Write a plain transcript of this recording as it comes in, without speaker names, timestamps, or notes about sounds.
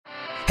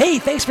Hey,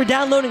 thanks for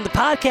downloading the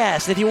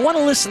podcast. If you want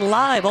to listen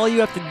live, all you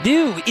have to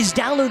do is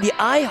download the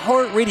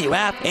iHeartRadio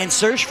app and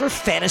search for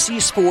Fantasy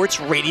Sports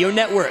Radio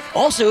Network.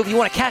 Also, if you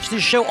want to catch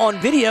this show on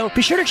video,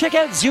 be sure to check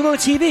out Zumo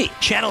TV,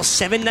 channel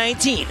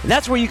 719.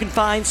 That's where you can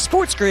find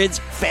Sports Grid's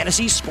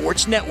Fantasy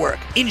Sports Network.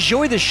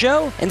 Enjoy the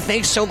show, and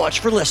thanks so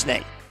much for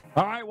listening.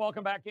 All right,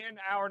 welcome back in.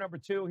 Hour number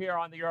 2 here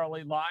on the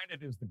early line.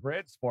 It is The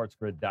Grid,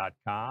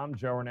 sportsgrid.com.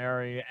 Joe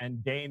Ranieri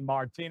and Dane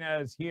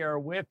Martinez here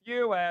with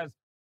you as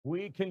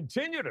we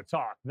continue to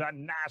talk the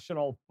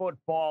National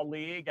Football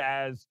League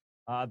as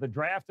the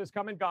draft has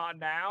come and gone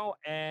now.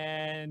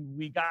 And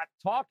we got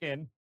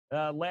talking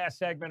last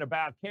segment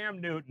about Cam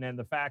Newton and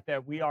the fact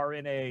that we are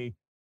in a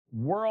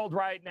world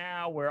right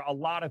now where a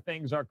lot of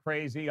things are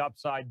crazy,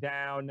 upside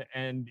down.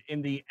 And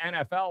in the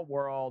NFL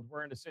world,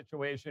 we're in a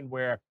situation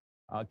where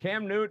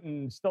Cam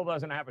Newton still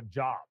doesn't have a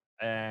job.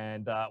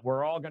 And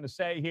we're all going to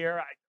say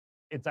here,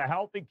 it's a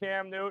healthy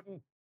Cam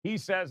Newton. He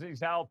says he's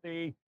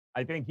healthy.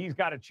 I think he's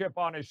got a chip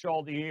on his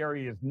shoulder here.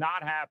 He is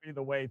not happy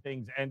the way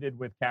things ended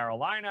with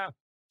Carolina.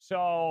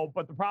 So,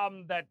 but the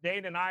problem that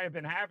Dane and I have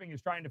been having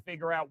is trying to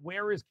figure out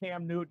where is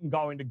Cam Newton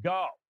going to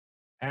go?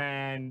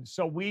 And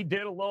so we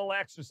did a little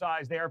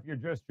exercise there, if you're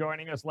just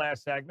joining us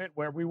last segment,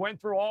 where we went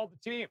through all the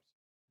teams.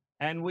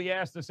 And we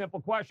asked a simple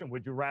question: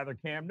 would you rather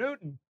Cam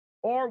Newton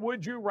or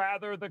would you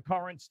rather the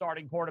current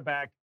starting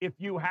quarterback? If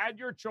you had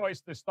your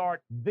choice to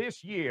start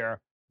this year,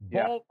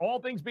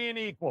 all things being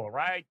equal,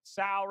 right?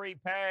 Salary,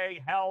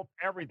 pay, health,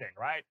 everything,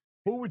 right?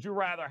 Who would you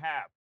rather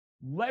have?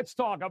 Let's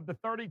talk of the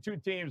 32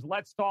 teams.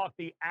 Let's talk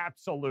the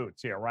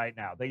absolutes here right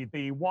now.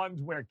 The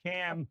ones where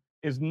Cam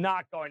is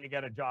not going to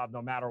get a job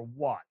no matter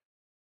what.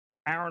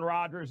 Aaron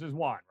Rodgers is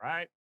one,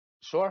 right?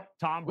 Sure.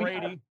 Tom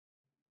Brady.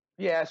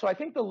 Yeah, so I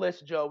think the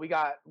list, Joe,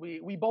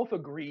 we both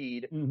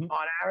agreed on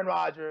Aaron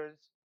Rodgers,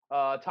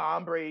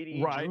 Tom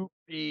Brady, Right. Drew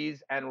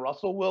Brees, and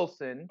Russell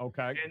Wilson in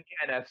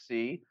the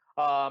NFC.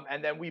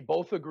 And then we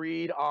both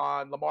agreed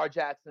on Lamar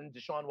Jackson,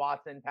 Deshaun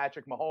Watson,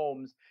 Patrick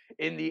Mahomes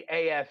in the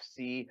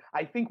AFC.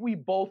 I think we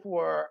both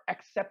were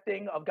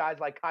accepting of guys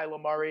like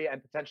Kyler Murray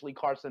and potentially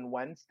Carson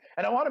Wentz.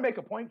 And I want to make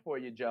a point for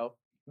you, Joe.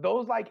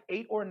 Those like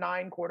 8 or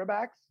 9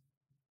 quarterbacks,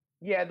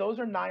 yeah, those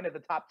are 9 of the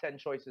top 10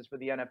 choices for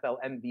the NFL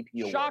MVP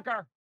award.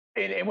 Shocker.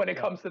 And when it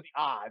comes to the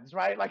odds,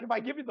 right? Like if I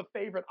give you the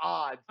favorite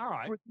odds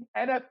for the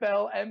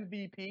NFL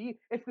MVP,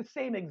 it's the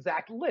same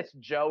exact list,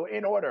 Joe,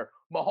 in order.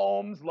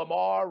 Mahomes,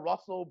 Lamar,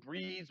 Russell,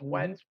 Brees,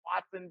 Wentz,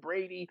 Watson,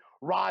 Brady,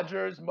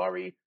 Rodgers,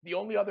 Murray. The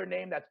only other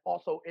name that's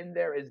also in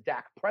there is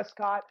Dak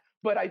Prescott.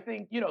 But I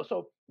think,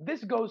 so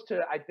this goes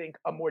to, I think,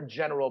 a more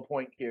general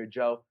point here,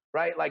 Joe,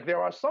 right? Like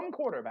there are some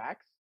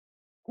quarterbacks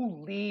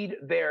who lead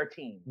their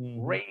team,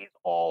 raise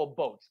all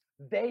boats.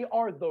 They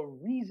are the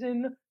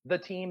reason the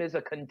team is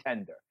a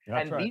contender.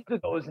 These are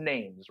those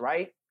names,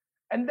 right?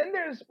 And then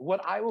there's what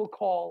I will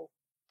call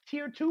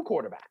tier 2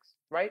 quarterbacks,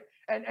 right?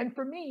 And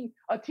for me,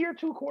 a tier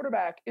 2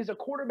 quarterback is a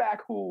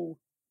quarterback who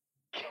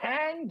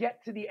can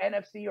get to the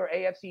NFC or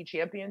AFC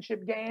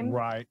championship game.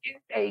 Right.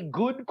 Is a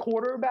good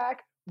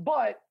quarterback,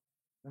 but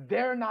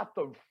they're not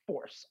the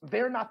force.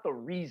 They're not the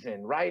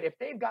reason, right? If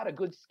they've got a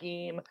good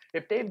scheme,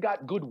 if they've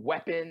got good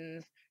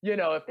weapons,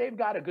 if they've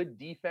got a good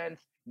defense,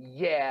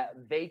 yeah,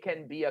 they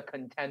can be a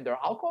contender.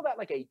 I'll call that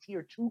like a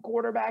tier 2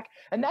 quarterback.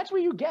 And that's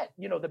where you get,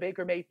 the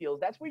Baker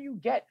Mayfields. That's where you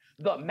get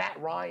the Matt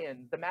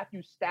Ryans, the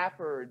Matthew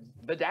Staffords,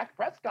 the Dak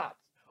Prescotts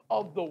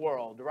of the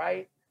world,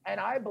 right? And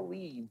I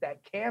believe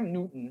that Cam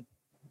Newton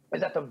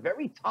is at the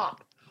very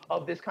top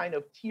of this kind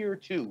of tier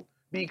 2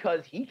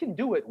 because he can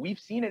do it. We've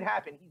seen it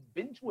happen. He's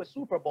been to a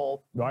Super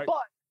Bowl, but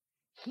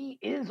he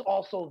is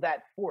also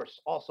that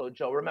force also,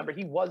 Joe. Remember,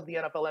 he was the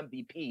NFL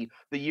MVP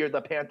the year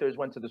the Panthers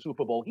went to the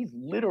Super Bowl. He's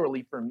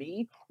literally, for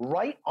me,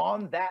 right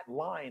on that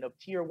line of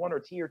tier 1 or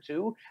tier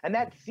 2. And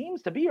that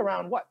seems to be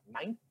around,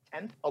 9th,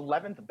 10th,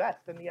 11th best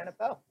in the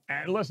NFL.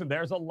 And listen,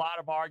 there's a lot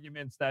of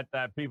arguments that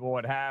people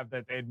would have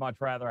that they'd much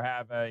rather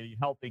have a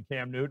healthy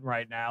Cam Newton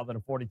right now than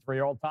a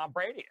 43-year-old Tom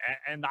Brady.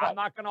 And I'm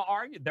not going to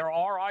argue. There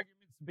are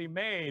arguments to be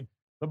made.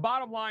 The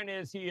bottom line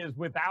is he is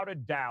without a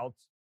doubt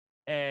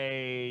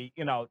a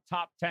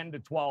top 10 to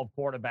 12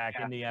 quarterback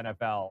in the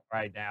NFL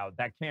right now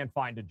that can't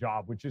find a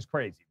job, which is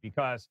crazy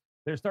because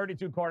there's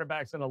 32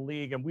 quarterbacks in the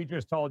league, and we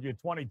just told you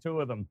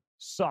 22 of them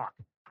suck,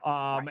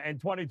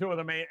 and 22 of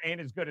them ain't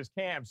as good as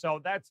Cam.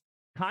 So that's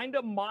kind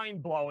of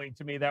mind-blowing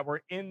to me that we're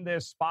in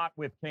this spot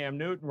with Cam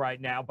Newton right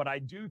now. But I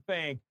do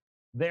think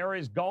there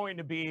is going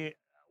to be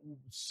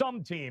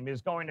some team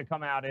is going to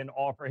come out and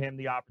offer him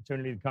the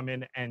opportunity to come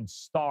in and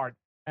start.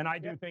 And I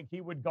do think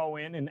he would go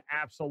in and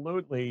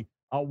absolutely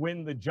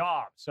win the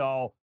job.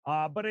 So,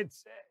 but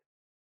it's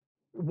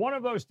one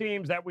of those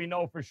teams that we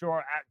know for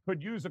sure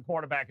could use a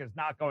quarterback is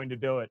not going to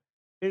do it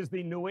is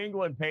the New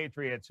England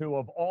Patriots, who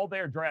of all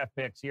their draft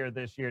picks here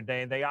this year,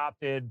 Dane, they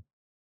opted,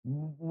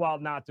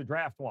 not to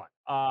draft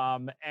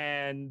one.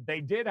 And they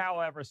did,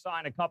 however,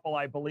 sign a couple,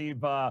 I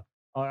believe, a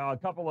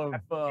couple of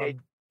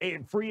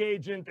free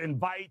agent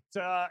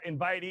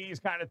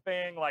invitees kind of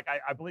thing. Like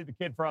I believe the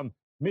kid from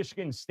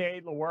Michigan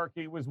State,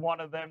 Lewerke, was one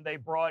of them they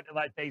brought,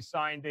 like they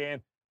signed in.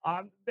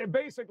 They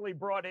basically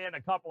brought in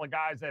a couple of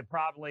guys that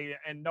probably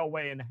in no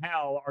way in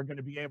hell are going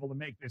to be able to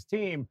make this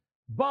team.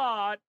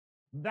 But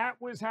that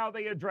was how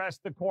they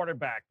addressed the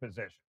quarterback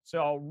position.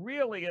 So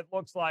really, it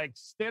looks like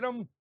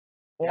Stidham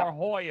or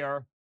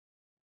Hoyer,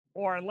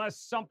 or unless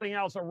something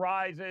else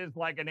arises,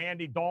 like an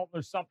Andy Dalton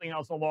or something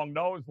else along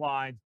those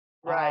lines,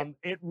 Right.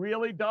 it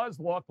really does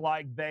look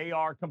like they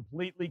are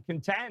completely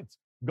content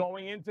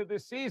going into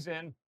this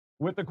season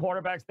with the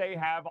quarterbacks they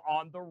have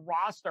on the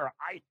roster.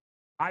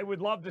 I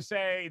would love to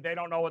say they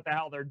don't know what the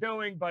hell they're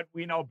doing, but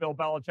we know Bill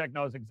Belichick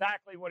knows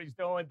exactly what he's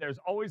doing. There's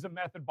always a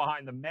method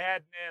behind the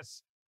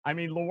madness. I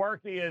mean, Lewerke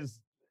is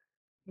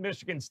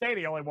Michigan State.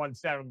 He only won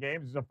 7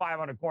 games. He's a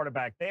 500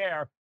 quarterback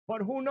there.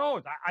 But who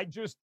knows?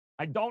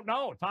 I don't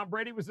know. Tom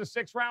Brady was a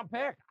 6th-round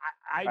pick.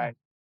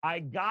 I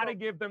got to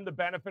give them the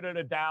benefit of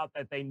the doubt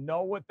that they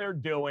know what they're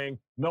doing.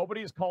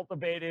 Nobody's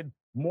cultivated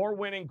more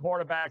winning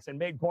quarterbacks and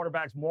made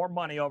quarterbacks more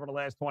money over the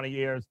last 20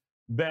 years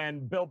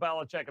than Bill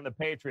Belichick and the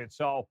Patriots.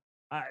 So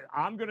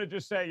I'm going to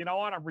just say, you know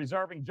what? I'm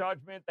reserving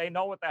judgment. They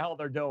know what the hell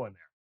they're doing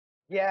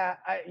there. Yeah,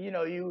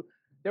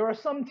 there are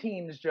some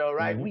teams, Joe,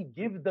 right? We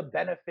give the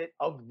benefit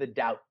of the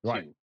doubt to.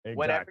 Right. Exactly.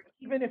 Whenever,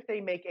 even if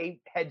they make a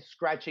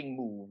head-scratching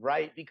move,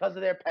 right? Because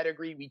of their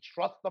pedigree, we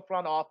trust the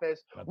front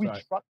office, we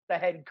trust the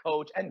head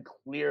coach, and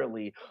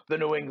clearly the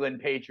New England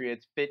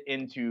Patriots fit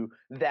into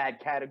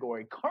that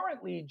category.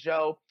 Currently,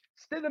 Joe,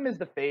 Stidham is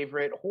the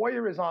favorite,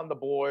 Hoyer is on the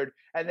board,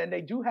 and then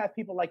they do have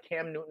people like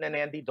Cam Newton and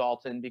Andy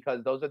Dalton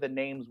because those are the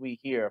names we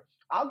hear.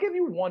 I'll give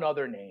you one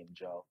other name,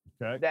 Joe,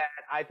 that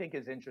I think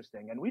is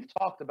interesting, and we've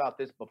talked about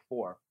this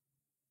before.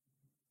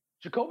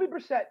 Jacoby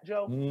Brissett,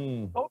 Joe.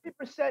 Jacoby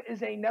Brissett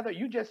is another.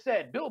 You just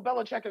said Bill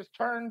Belichick has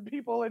turned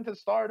people into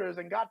starters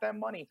and got them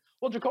money.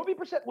 Well, Jacoby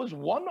Brissett was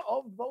one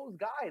of those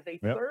guys, a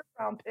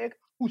 3rd-round pick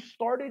who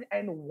started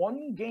and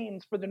won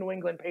games for the New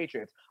England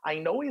Patriots. I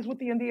know he's with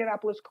the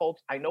Indianapolis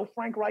Colts. I know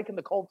Frank Reich and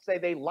the Colts say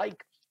they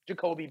like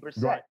Jacoby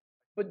Brissett. Right.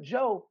 But,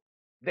 Joe,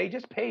 they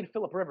just paid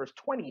Phillip Rivers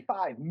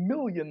 $25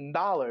 million.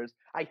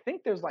 I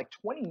think there's like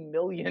 $20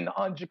 million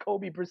on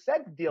Jacoby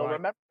Brissett's deal. Right.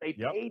 Remember, they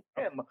paid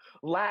him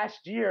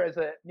last year as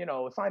a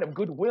sign of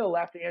goodwill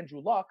after Andrew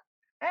Luck.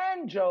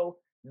 And Joe,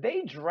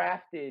 they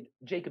drafted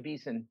Jacob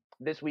Eason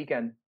this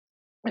weekend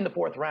in the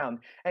 4th round,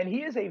 and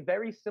he is a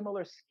very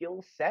similar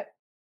skill set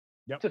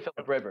to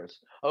Phillip Rivers.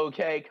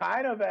 Okay,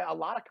 kind of a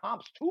lot of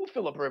comps to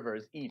Phillip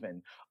Rivers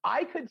even.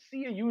 I could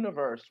see a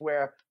universe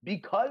where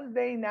because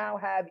they now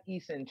have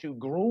Eason to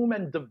groom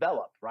and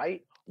develop,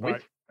 right?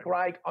 With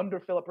Reich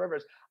under Phillip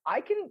Rivers, I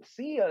can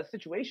see a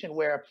situation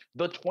where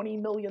the $20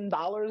 million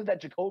that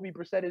Jacoby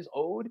Brissett is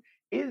owed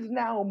is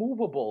now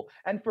movable.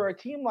 And for a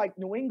team like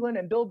New England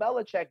and Bill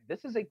Belichick,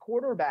 this is a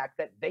quarterback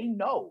that they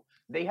know,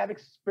 they have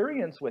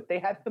experience with, they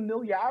have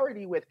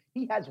familiarity with.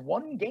 He has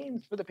won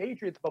games for the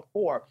Patriots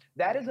before.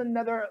 That is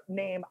another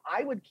name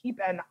I would keep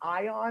an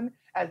eye on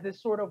as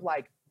this sort of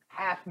like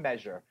half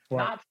measure.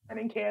 Not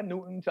signing Cam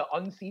Newton to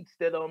unseat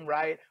Stidham,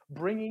 right?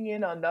 Bringing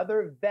in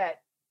another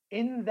vet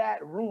in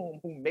that room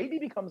who maybe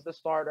becomes the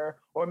starter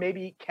or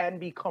maybe can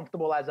be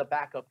comfortable as a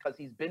backup because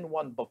he's been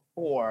one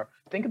before.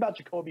 Think about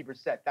Jacoby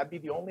Brissett. That'd be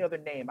the only other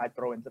name I'd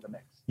throw into the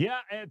mix. Yeah,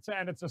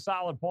 it's a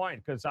solid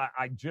point because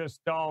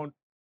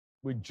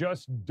we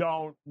just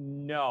don't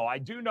know. I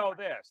do know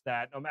this,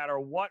 that no matter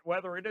what,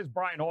 whether it is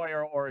Brian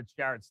Hoyer or it's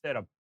Jarrett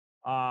Stidham,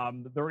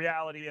 the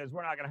reality is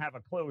we're not going to have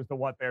a clue as to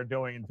what they're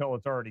doing until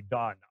it's already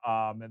done.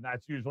 And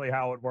that's usually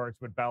how it works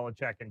with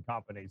Belichick and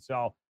company.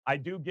 So I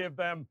do give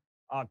them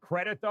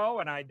credit, though,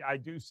 and I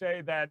do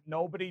say that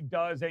nobody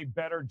does a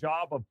better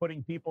job of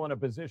putting people in a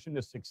position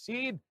to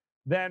succeed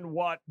than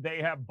what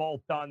they have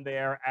both done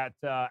there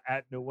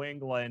at New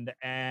England.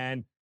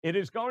 And it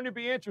is going to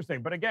be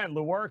interesting. But again,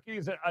 Lewerke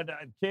is a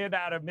kid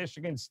out of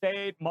Michigan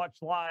State, much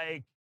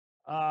like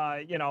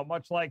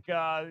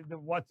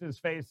what's his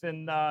face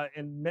in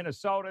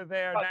Minnesota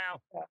there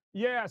now.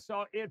 Yeah,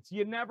 so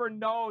you never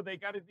know. They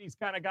got these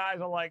kind of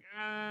guys are like,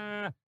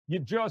 you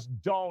just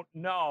don't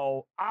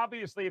know.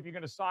 Obviously, if you're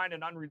going to sign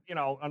an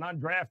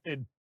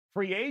undrafted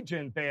free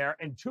agent there,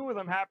 and 2 of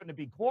them happen to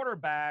be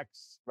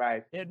quarterbacks,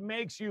 right? It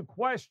makes you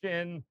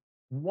question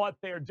what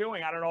they're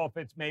doing. I don't know if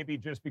it's maybe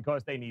just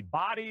because they need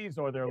bodies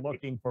or they're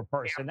looking for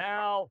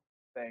personnel.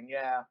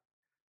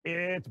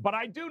 But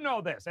I do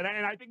know this, and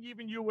I think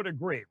even you would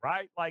agree,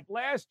 right? Like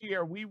last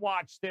year, we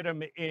watched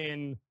Stidham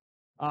in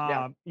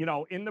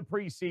the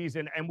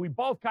preseason, and we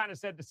both kind of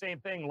said the same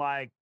thing.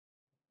 Like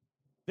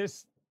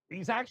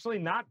he's actually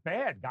not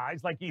bad,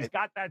 guys. Like he's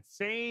got that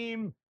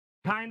same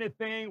kind of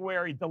thing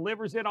where he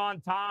delivers it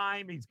on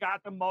time. He's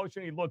got the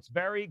motion. He looks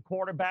very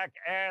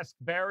quarterback-esque,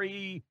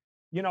 very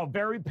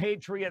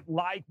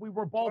Patriot-like. We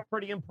were both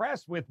pretty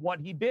impressed with what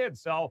he did.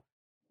 So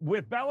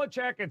with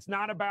Belichick, it's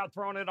not about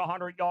throwing it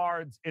 100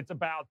 yards. It's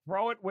about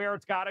throw it where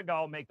it's got to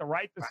go, make the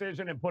right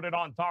decision, and put it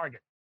on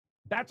target.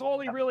 That's all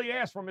he really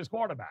asked from his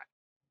quarterback.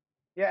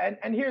 Yeah,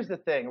 and here's the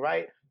thing,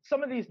 right?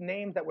 Some of these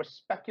names that we're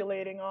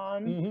speculating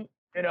on,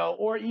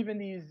 or even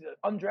these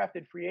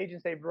undrafted free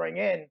agents they bring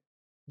in,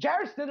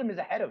 Jarrett Stidham is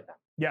ahead of them.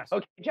 Yes.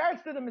 Okay, Jarrett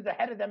Stidham is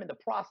ahead of them in the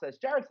process.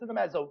 Jarrett Stidham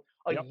has a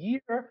Yep.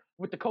 year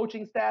with the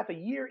coaching staff, a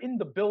year in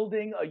the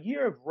building, a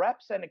year of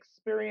reps and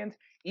experience,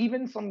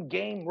 even some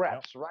game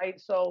reps, right?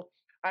 So,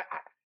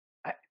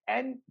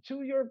 and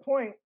to your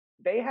point,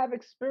 they have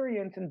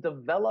experience in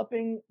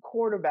developing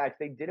quarterbacks.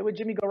 They did it with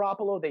Jimmy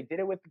Garoppolo. They did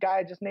it with the guy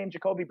I just named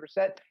Jacoby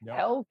Brissett. Yep.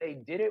 Hell, they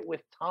did it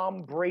with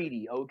Tom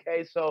Brady.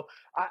 Okay, so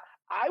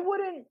I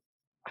wouldn't,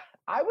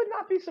 I would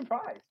not be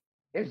surprised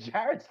if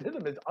Jarrett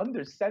Stidham is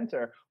under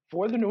center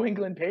for the New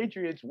England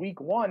Patriots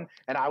week 1,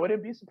 and I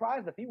wouldn't be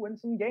surprised if he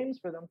wins some games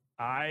for them.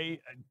 I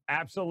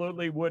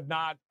absolutely would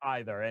not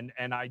either.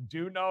 And I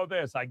do know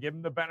this. I give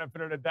them the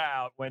benefit of the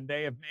doubt when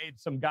they have made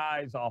some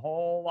guys a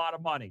whole lot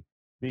of money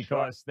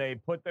because they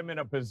put them in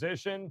a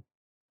position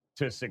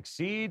to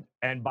succeed.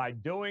 And by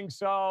doing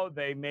so,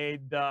 they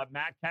made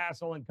Matt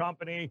Castle and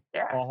company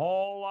a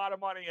whole lot of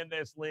money in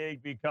this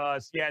league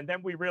because, and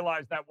then we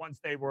realized that once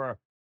they were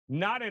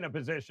not in a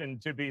position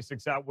to be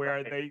successful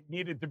where they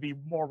needed to be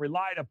more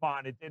relied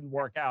upon, it didn't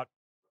work out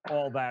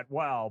all that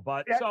well.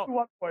 But so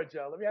one more,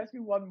 Joe. Let me ask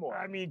you one more.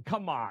 I mean,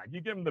 come on,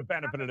 you give them the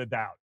benefit of the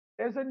doubt.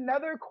 There's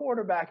another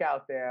quarterback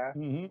out there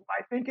who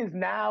I think is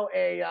now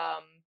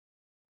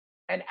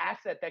an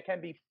asset that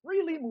can be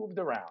freely moved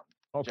around.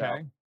 Okay. Joe.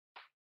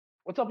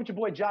 What's up with your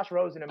boy Josh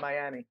Rosen in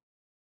Miami?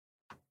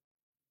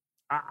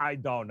 I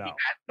don't know. He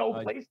has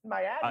no place in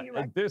Miami.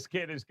 Right? This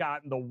kid has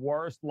gotten the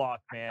worst luck,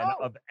 man,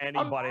 of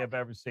anybody I've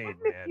ever seen, man.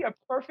 It'd be a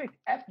perfect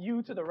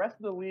FU to the rest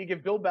of the league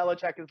if Bill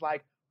Belichick is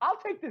like, I'll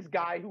take this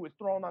guy who was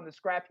thrown on the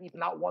scrap heap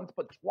not once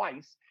but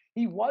twice.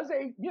 He was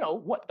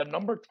the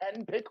number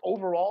 10 pick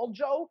overall,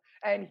 Joe?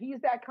 And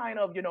he's that kind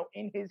of,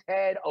 in his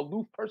head,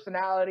 aloof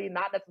personality,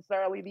 not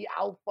necessarily the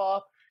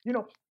alpha.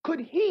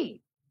 Could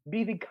he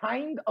be the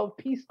kind of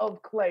piece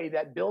of clay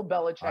that Bill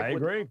Belichick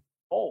would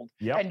hold?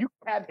 Yep. And you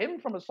have him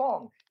from a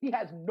song. He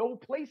has no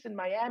place in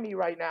Miami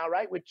right now,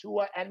 right? With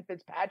Tua and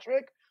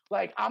Fitzpatrick.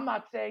 Like, I'm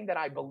not saying that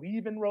I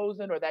believe in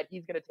Rosen or that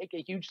he's going to take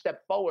a huge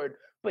step forward,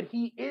 but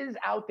he is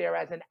out there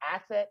as an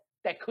asset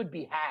that could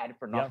be had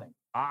for nothing.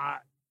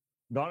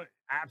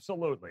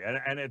 Absolutely.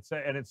 And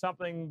it's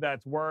something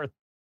that's worth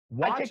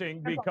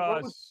watching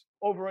because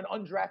over an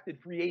undrafted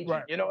free agent,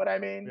 right. You know what I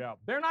mean? Yeah,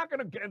 they're not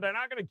going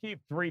to keep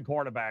 3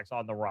 quarterbacks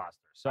on the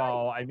roster.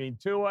 So I mean,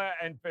 Tua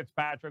and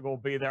Fitzpatrick will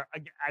be there.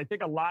 I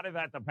think a lot of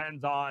that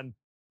depends on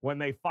when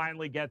they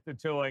finally get to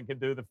Tua and can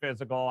do the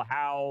physical,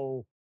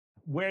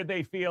 where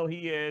they feel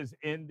he is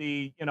in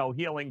the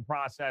healing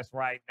process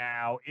right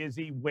now. Is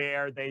he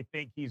where they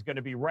think he's going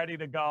to be ready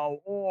to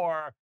go,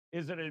 or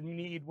is it a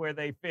need where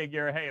they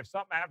figure, hey, if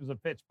something happens to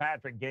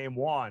Fitzpatrick game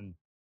 1?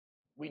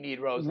 We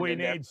need Rosen. We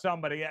need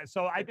somebody.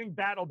 So I think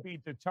that'll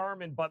be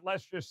determined. But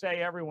let's just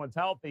say everyone's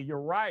healthy. You're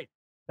right.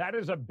 That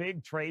is a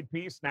big trade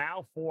piece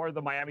now for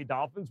the Miami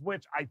Dolphins,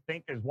 which I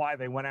think is why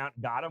they went out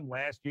and got him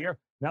last year.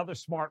 Another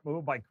smart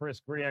move by Chris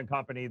Grier and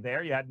company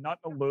there. You had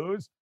nothing to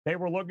lose. They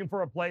were looking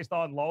for a place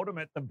to unload him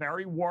at the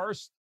very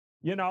worst.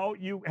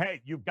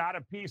 You've got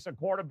a piece of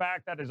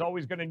quarterback that is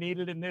always going to need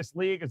it in this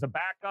league as a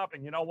backup.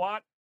 And you know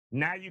what?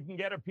 Now you can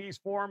get a piece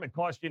for him. It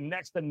cost you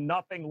next to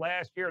nothing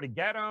last year to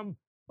get him.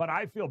 But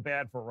I feel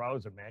bad for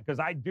Rosen, man, because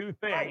I do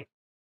think,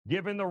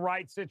 given the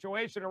right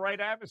situation, the right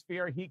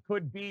atmosphere, he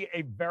could be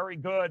a very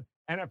good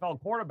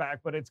NFL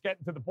quarterback. But it's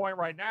getting to the point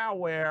right now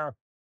where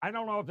I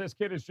don't know if this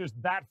kid is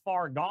just that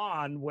far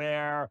gone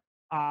where,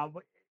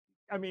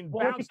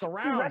 bounced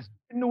around.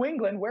 In New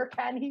England, where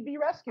can he be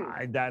rescued?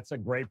 That's a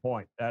great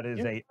point. That is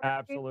an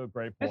absolute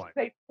great point.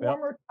 This is a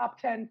former top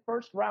 10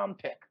 first-round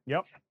pick.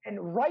 Yep. And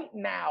right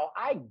now,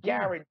 I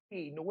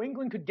guarantee New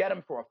England could get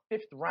him for a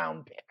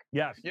 5th-round pick.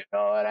 Yes. You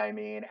know what I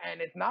mean?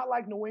 And it's not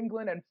like New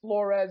England and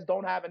Flores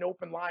don't have an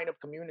open line of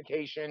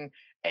communication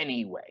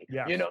anyway.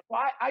 Yes. So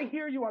I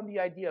hear you on the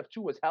idea of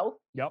Tua's health.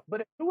 Yep.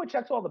 But if Tua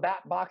checks all the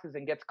boxes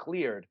and gets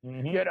cleared,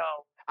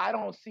 I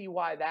don't see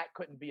why that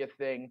couldn't be a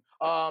thing.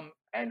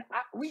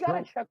 We got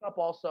to check up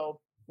also.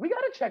 We got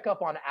to check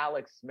up on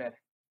Alex Smith.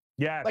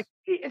 Yes. Like,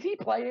 is he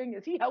playing?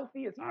 Is he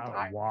healthy? Is he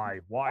retired?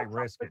 Why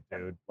risk it,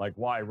 dude? Like,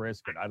 why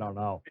risk it? I don't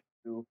know.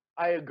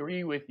 I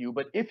agree with you.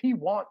 But if he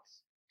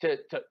wants to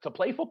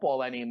play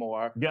football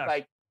anymore,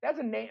 like, that's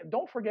a name.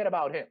 Don't forget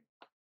about him.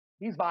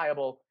 He's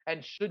viable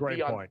and should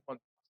be on.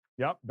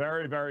 Yep.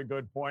 Very, very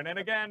good point. And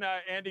again,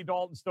 Andy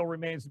Dalton still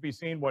remains to be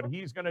seen what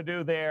he's going to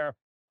do there.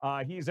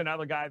 He's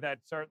another guy that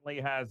certainly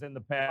has in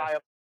the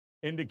past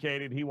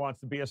indicated he wants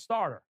to be a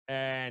starter,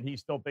 and he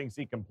still thinks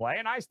he can play,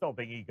 and I still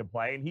think he can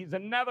play. And he's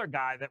another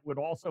guy that would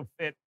also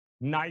fit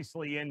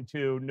nicely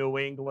into New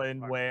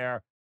England,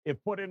 where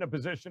if put in a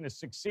position to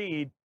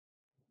succeed,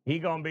 he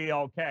gonna be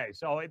okay.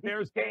 So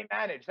there's game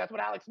managed. That's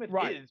what Alex Smith is.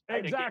 Right?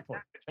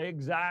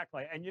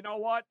 Exactly. And you know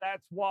what?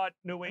 That's what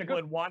New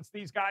England wants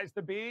these guys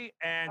to be.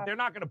 And they're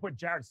not going to put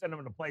Jarrett Stidham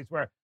in a place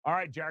where, all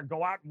right, Jarrett,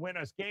 go out and win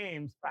us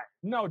games. Right.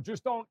 No,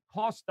 just don't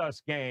cost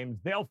us games.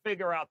 They'll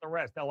figure out the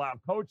rest. They'll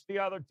out-coach the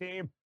other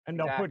team, and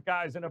they'll put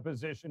guys in a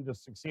position to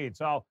succeed.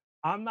 So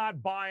I'm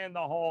not buying the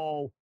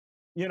whole,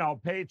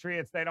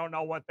 Patriots, they don't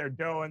know what they're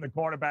doing. The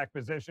quarterback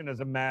position is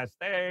a mess.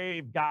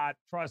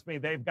 Trust me,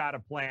 they've got a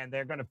plan.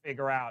 They're going to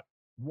figure out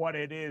what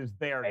it is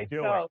they're Hey,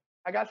 doing. so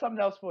I got something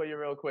else for you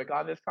real quick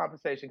on this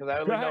conversation because I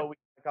Go only ahead. know we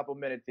have a couple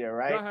minutes here, Go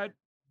right? ahead.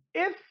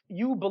 If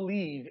you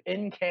believe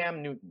in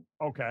Cam Newton,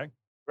 Okay.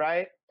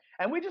 right?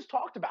 And we just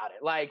talked about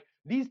it. Like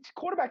these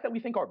quarterbacks that we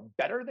think are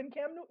better than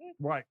Cam Newton,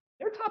 Right.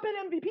 they're top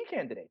end MVP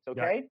candidates, Yeah.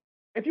 okay?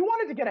 If you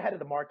wanted to get ahead of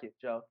the market,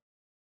 Joe,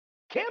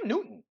 Cam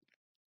Newton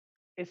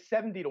is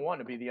 70-1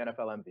 to be the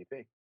NFL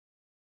MVP.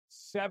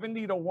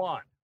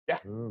 70-1. Yeah.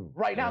 Ooh,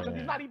 Right now, because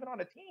he's not even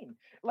on a team.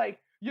 Like,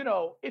 you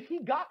know, if he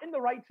got in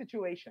the right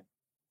situation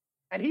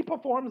and he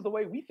performs the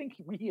way we think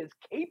he is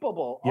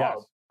capable Yes.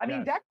 of, I mean,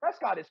 Yes. Dak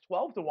Prescott is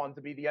 12-1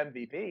 to be the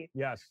MVP.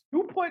 Yes.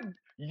 You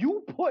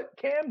put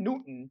Cam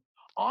Newton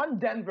on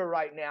Denver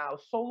right now,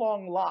 so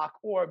long lock,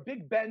 or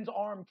Big Ben's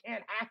arm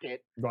can't hack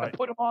it, Right. and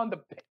put him on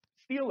the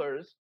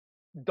Steelers.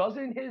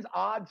 Doesn't his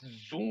odds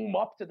zoom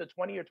up to the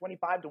 20 or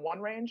 25-1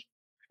 range?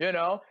 You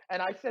know,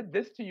 and I said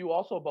this to you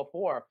also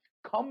before.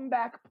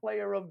 Comeback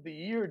player of the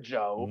year,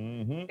 Joe.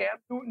 Mm-hmm. Cam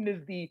Newton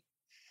is the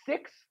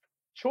 6th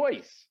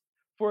choice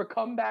for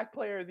comeback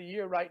player of the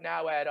year right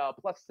now at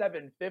plus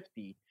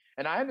 750.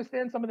 And I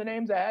understand some of the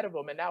names ahead of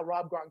him. And now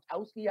Rob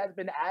Gronkowski has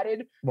been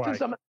added to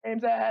some of the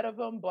names ahead of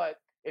him. But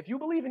if you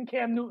believe in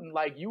Cam Newton,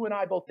 like you and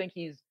I both think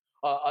he's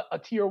a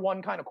tier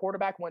 1 kind of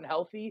quarterback when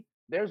healthy,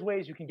 there's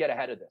ways you can get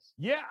ahead of this.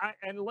 Yeah.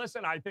 And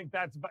listen, I think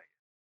that's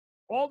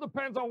all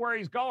depends on where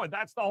he's going.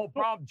 That's the whole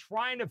problem.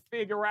 Trying to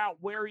figure out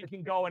where he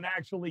can go and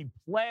actually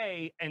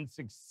play and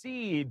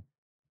succeed.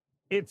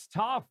 It's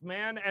tough,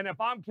 man. And if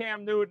I'm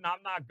Cam Newton,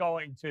 I'm not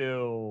going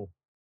to,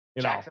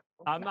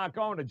 I'm not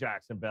going to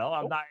Jacksonville.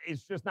 I'm not.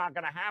 It's just not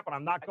going to happen.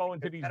 I'm not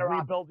going to these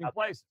rebuilding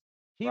places.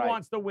 He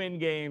wants to win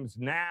games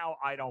now.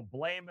 I don't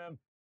blame him.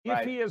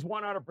 If he is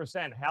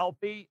 100%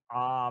 healthy,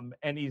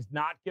 and he's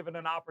not given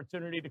an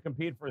opportunity to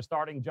compete for a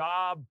starting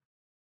job,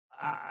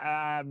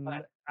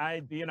 I'm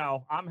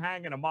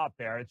hanging him up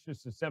there. It's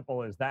just as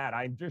simple as that.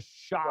 I'm just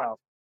shocked.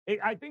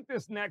 I think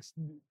this next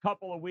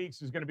couple of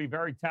weeks is going to be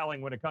very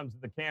telling when it comes to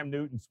the Cam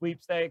Newton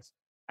sweepstakes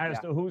as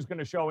to who's going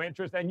to show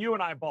interest. And you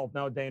and I both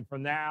know, Dane,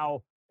 from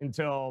now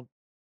until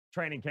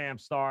training camp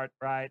start,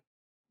 right?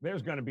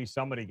 There's going to be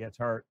somebody gets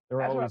hurt.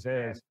 There always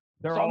is.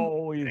 There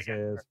always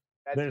is.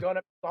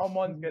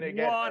 Someone's going to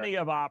get plenty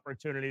of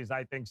opportunities,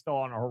 I think, still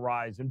on the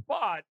horizon.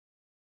 But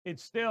it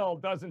still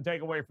doesn't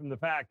take away from the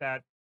fact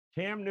that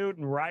Cam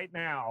Newton right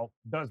now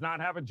does not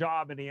have a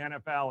job in the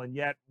NFL. And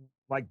yet,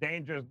 like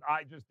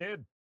I just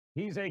did,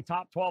 he's a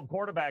top 12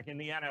 quarterback in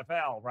the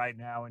NFL right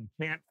now and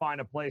can't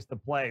find a place to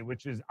play,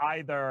 which is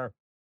either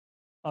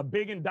a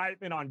big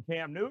indictment on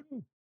Cam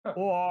Newton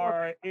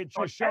or it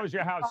just shows you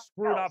how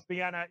screwed up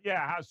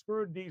how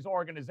screwed these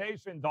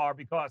organizations are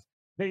because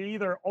they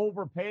either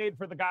overpaid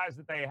for the guys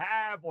that they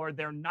have or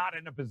they're not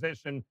in a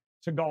position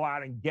to go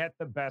out and get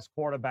the best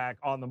quarterback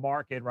on the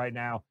market right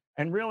now.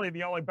 And really,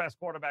 the only best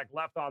quarterback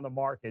left on the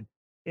market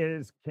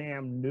is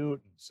Cam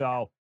Newton.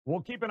 So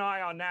we'll keep an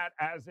eye on that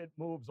as it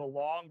moves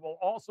along. We'll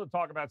also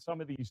talk about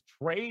some of these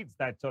trades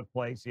that took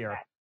place here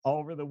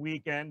over the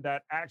weekend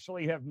that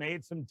actually have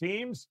made some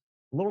teams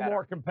a little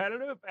more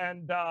competitive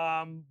and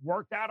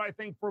worked out, I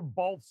think, for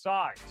both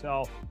sides.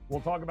 So we'll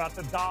talk about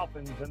the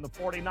Dolphins and the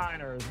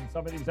 49ers and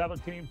some of these other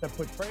teams that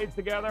put trades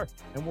together,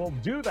 and we'll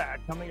do that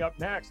coming up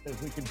next as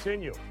we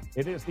continue.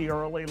 It is the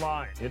Early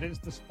Line. It is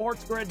the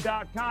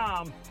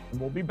SportsGrid.com,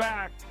 and we'll be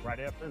back right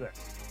after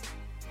this.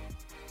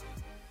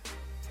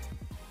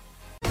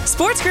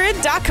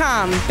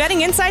 SportsGrid.com.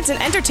 Betting insights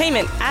and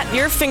entertainment at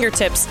your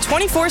fingertips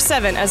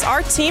 24/7 as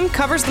our team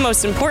covers the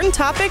most important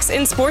topics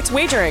in sports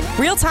wagering.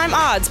 Real-time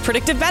odds,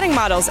 predictive betting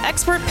models,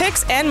 expert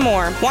picks, and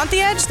more. Want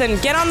the edge?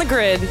 Then get on the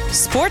grid.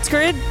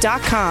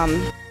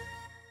 SportsGrid.com.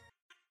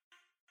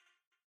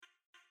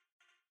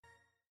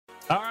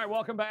 All right,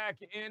 welcome back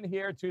in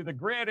here to the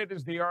Grid. It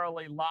is the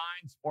Early Line,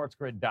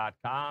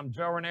 SportsGrid.com.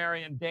 Joe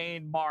Ranieri and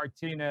Dane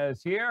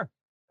Martinez here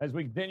as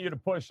we continue to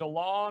push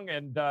along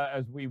and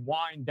as we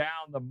wind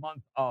down the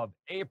month of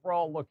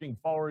April, looking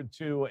forward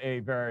to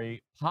a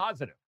very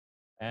positive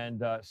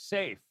and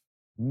safe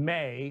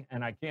May.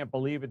 And I can't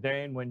believe it,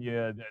 Dane, when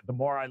the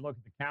more I look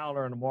at the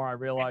calendar and the more I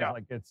realize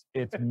like it's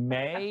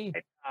May,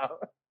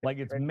 like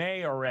it's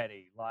May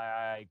already.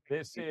 Like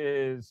this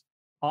is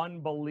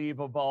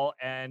unbelievable.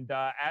 And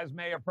as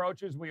May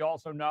approaches, we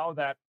also know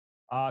that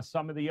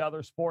some of the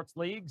other sports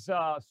leagues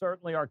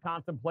certainly are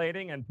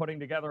contemplating and putting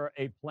together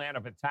a plan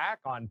of attack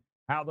on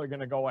how they're going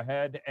to go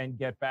ahead and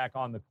get back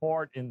on the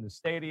court, in the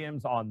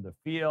stadiums, on the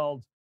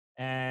fields.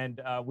 And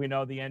we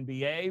know the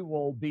NBA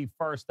will be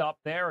first up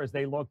there as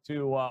they look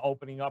to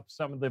opening up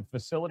some of the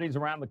facilities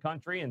around the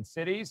country and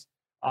cities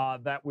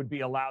that would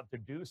be allowed to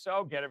do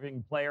so,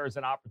 giving players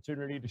an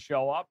opportunity to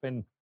show up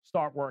and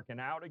start working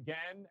out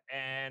again.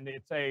 And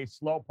it's a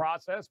slow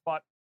process,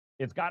 but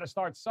it's got to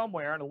start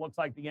somewhere, and it looks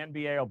like the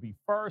NBA will be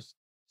first.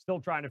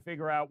 Still trying to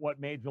figure out what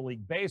Major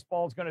League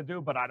Baseball is going to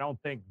do, but I don't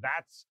think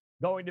that's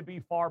going to be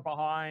far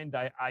behind.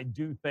 I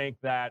do think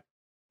that,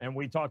 and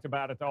we talked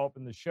about it to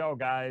open the show,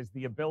 guys,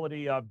 the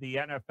ability of the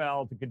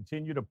NFL to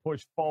continue to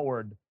push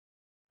forward,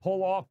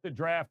 pull off the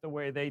draft the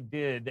way they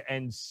did,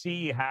 and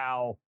see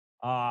how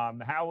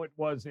how it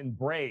was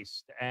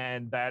embraced,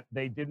 and that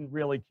they didn't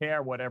really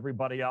care what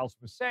everybody else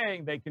was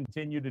saying. They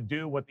continue to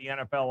do what the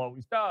NFL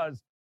always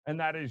does, and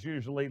that is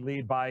usually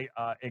lead by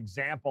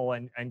example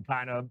and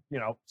kind of,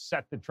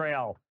 set the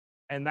trail.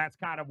 And that's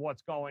kind of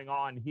what's going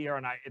on here.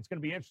 And it's going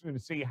to be interesting to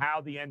see how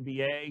the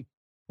NBA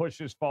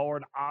pushes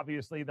forward.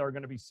 Obviously, there are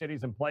going to be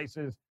cities and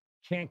places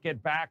can't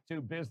get back to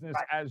business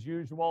as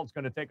usual. It's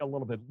going to take a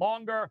little bit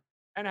longer.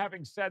 And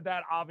having said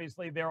that,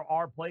 obviously, there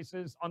are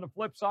places on the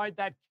flip side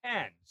that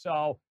can.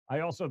 So I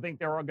also think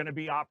there are going to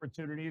be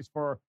opportunities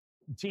for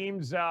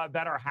teams that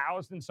are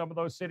housed in some of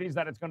those cities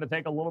that it's going to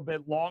take a little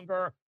bit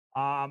longer.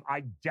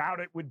 I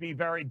doubt it would be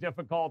very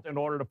difficult in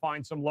order to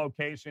find some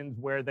locations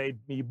where they'd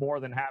be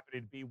more than happy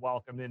to be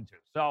welcomed into.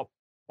 So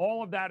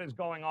all of that is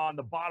going on.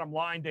 The bottom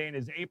line, Dane,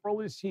 is April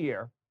is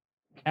here.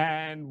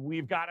 And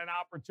we've got an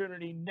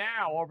opportunity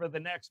now over the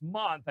next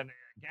month. And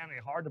again,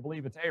 it's hard to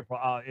believe it's April.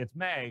 It's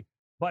May.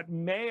 But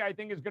May, I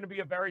think, is going to be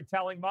a very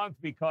telling month,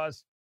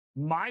 because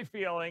my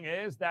feeling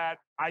is that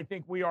I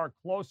think we are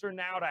closer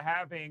now to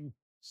having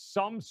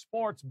some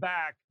sports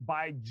back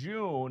by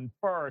June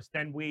 1st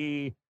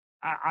than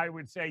I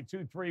would say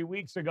 2-3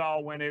 weeks ago,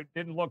 when it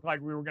didn't look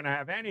like we were going to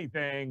have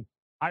anything.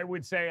 I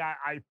would say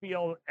I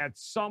feel at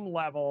some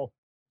level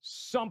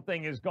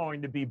something is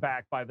going to be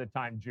back by the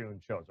time June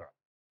shows up.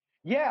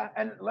 Yeah,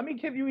 and let me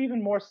give you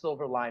even more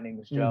silver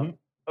linings, Joe. Mm-hmm.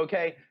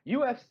 Okay,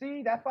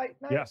 UFC, that fight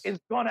night is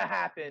going to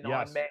happen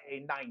on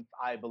May 9th,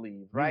 I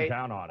believe, right?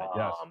 Down on it,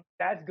 yes.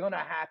 That's going to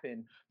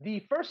happen.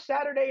 The first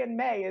Saturday in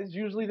May is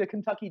usually the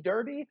Kentucky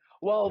Derby.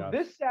 Well,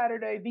 this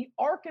Saturday, the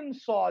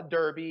Arkansas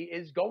Derby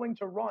is going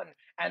to run,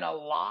 and a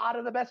lot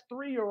of the best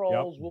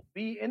 3-year-olds will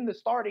be in the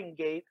starting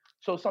gate,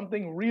 so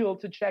something real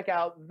to check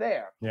out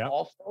there.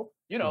 Also,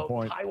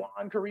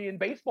 Taiwan Korean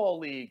Baseball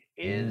League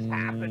is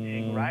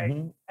happening, right?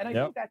 And I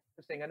think that's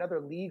interesting. Another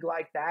league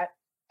like that,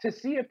 to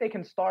see if they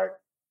can start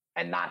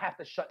and not have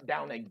to shut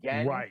down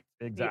again. Right,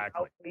 exactly.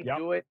 How they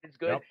do it is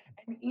good.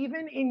 And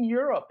even in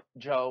Europe,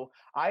 Joe,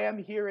 I am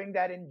hearing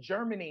that in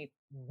Germany,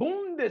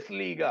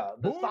 Bundesliga.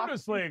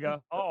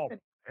 Oh,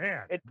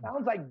 man. It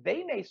sounds like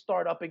they may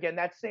start up again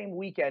that same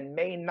weekend,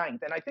 May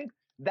 9th. And I think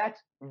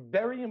that's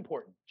very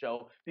important,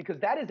 Joe, because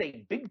that is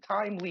a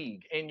big-time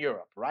league in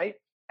Europe, right?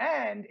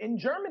 And in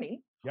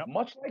Germany,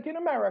 much like in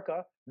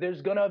America,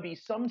 there's going to be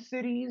some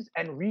cities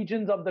and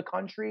regions of the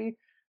country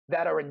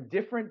that are in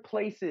different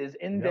places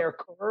in their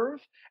curve.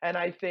 And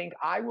I think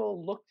I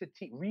will look to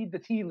read the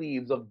tea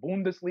leaves of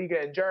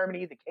Bundesliga in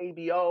Germany, the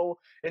KBO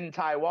in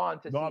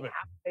Taiwan, to see how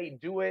they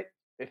do it,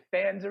 if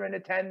fans are in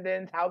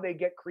attendance, how they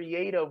get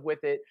creative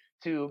with it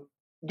to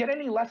get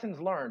any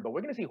lessons learned. But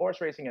we're going to see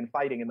horse racing and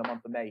fighting in the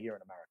month of May here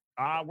in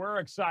America. We're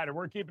excited.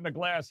 We're keeping the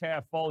glass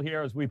half full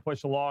here as we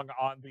push along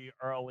on the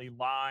early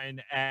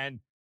line. And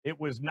it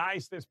was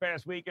nice this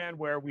past weekend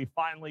where we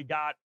finally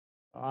got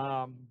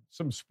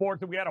some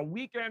sport. We had a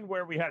weekend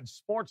where we had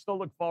sports to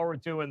look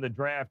forward to in the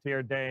draft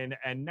here, Dane.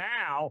 And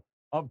now,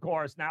 of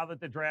course, now that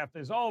the draft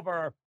is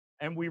over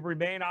and we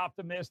remain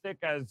optimistic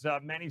as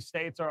many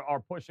states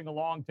are pushing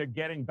along to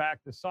getting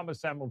back to some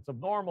semblance of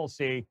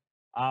normalcy,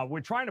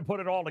 we're trying to put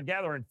it all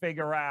together and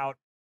figure out,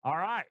 all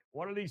right,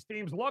 what do these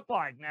teams look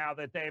like now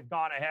that they've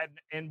gone ahead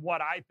in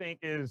what I think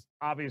is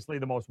obviously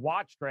the most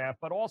watched draft,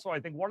 but also I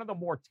think one of the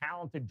more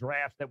talented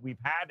drafts that we've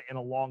had in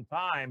a long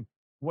time,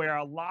 where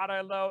a lot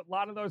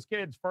of those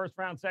kids, first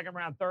round, second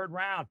round, third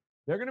round,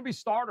 they're going to be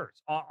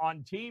starters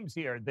on teams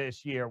here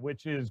this year,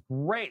 which is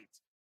great.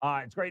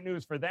 It's great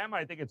news for them.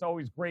 I think it's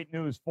always great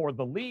news for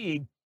the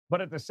league.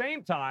 But at the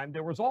same time,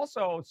 there was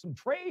also some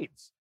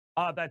trades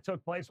that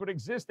took place with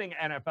existing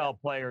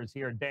NFL players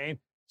here, Dane.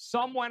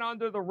 Some went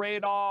under the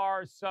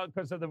radar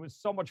because there was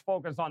so much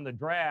focus on the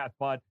draft.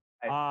 But,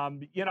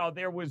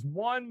 there was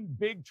one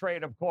big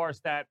trade, of course,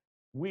 that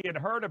we had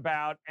heard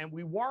about, and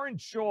we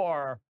weren't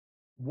sure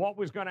what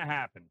was going to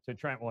happen to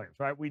Trent Williams,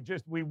 right? We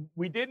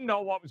didn't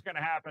know what was going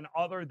to happen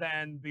other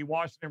than the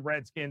Washington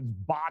Redskins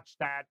botched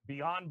that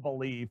beyond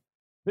belief.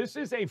 This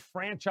is a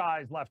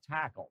franchise left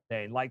tackle,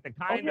 Dane, like the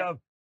kind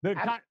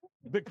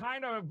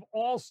of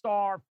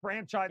all-star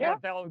franchise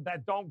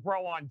that don't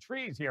grow on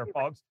trees here,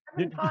 folks.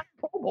 You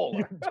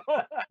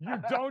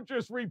don't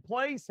just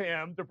replace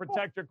him to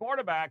protect your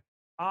quarterback,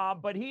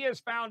 but he has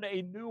found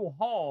a new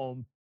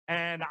home.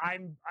 And I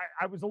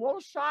was a little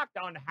shocked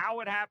on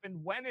how it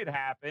happened, when it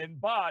happened,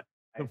 but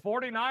the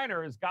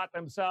 49ers got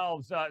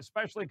themselves,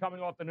 especially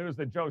coming off the news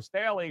that Joe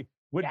Staley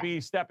would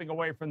be stepping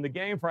away from the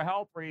game for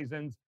health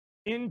reasons.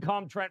 In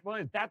come Trent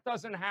Williams. That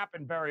doesn't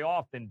happen very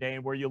often,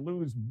 Dane, where you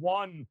lose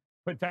one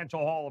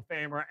potential Hall of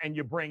Famer and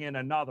you bring in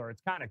another.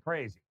 It's kind of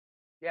crazy.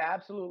 Yeah,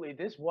 absolutely.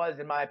 This was,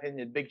 in my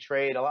opinion, a big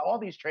trade. All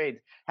these trades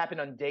happened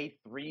on day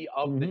 3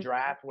 of the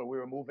draft, where we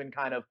were moving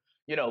kind of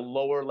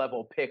lower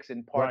level picks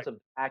in parts of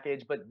the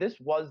package, but this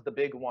was the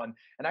big one.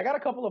 And I got a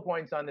couple of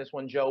points on this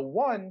one, Joe.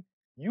 One,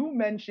 you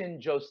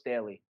mentioned Joe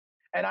Staley,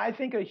 and I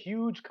think a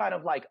huge kind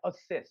of like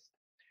assist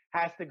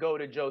has to go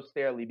to Joe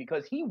Staley,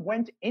 because he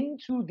went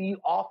into the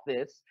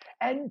office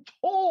and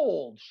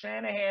told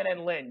Shanahan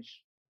and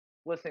Lynch,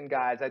 listen,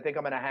 guys, I think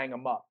I'm going to hang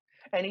him up.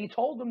 And he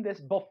told them this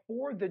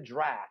before the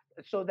draft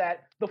so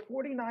that the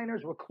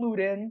 49ers were clued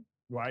in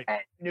Right.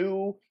 and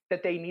knew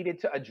that they needed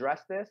to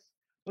address this.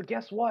 But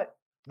guess what?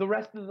 The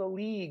rest of the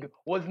league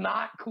was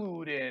not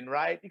clued in,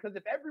 right? Because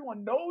if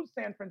everyone knows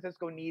San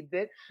Francisco needs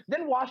it,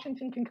 then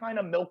Washington can kind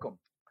of milk them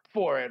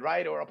for it,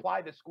 right? Or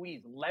apply the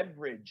squeeze.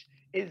 Leverage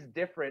is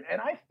different. And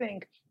I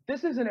think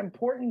this is an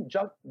important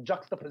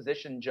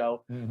juxtaposition,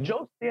 Joe. Mm-hmm.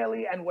 Joe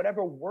Staley and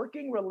whatever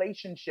working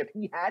relationship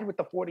he had with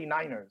the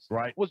 49ers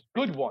was a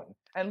good one.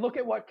 And look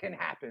at what can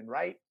happen,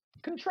 right?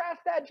 Contrast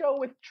that, Joe,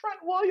 with Trent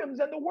Williams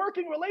and the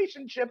working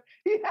relationship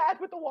he had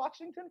with the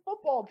Washington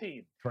football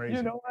team. Crazy.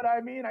 You know what I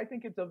mean? I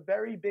think it's a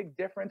very big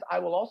difference. I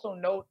will also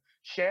note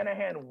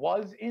Shanahan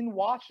was in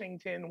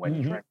Washington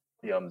when Trent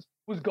Williams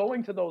was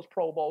going to those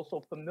Pro Bowls, so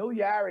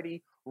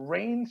familiarity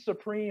reigns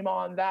supreme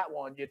on that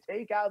one. You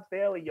take out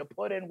Staley, you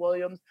put in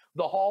Williams.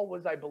 The Hall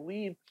was, I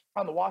believe,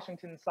 on the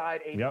Washington side,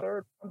 a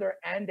third rounder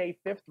and a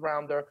fifth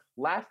rounder.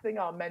 Last thing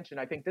I'll mention,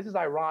 I think this is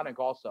ironic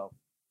also,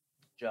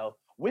 Joe,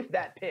 with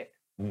that pick.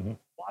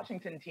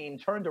 Washington team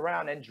turned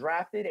around and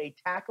drafted a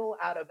tackle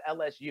out of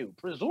LSU,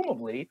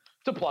 presumably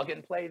to plug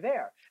and play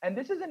there. And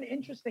this is an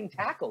interesting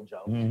tackle,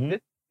 Joe. This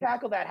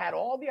tackle that had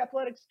all the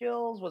athletic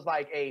skills, was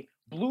like a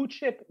blue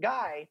chip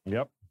guy,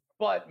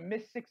 but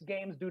missed 6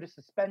 games due to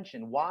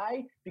suspension.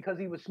 Why? Because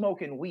he was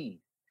smoking weed.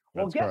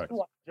 Well, guess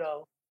what,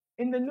 Joe?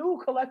 In the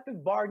new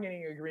collective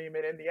bargaining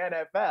agreement in the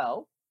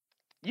NFL,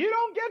 you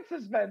don't get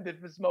suspended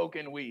for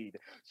smoking weed.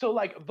 So,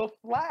 like, the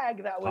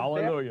flag that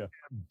was there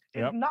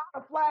is not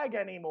a flag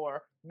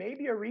anymore.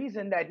 Maybe a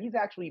reason that he's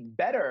actually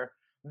better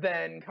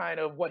than kind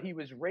of what he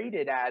was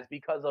rated as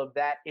because of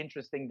that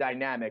interesting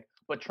dynamic.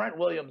 But Trent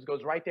Williams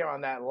goes right there on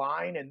that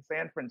line in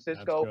San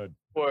Francisco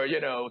for,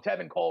 you know,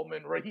 Tevin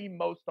Coleman, Raheem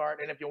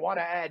Mostert, and if you want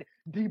to add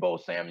Deebo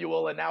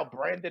Samuel and now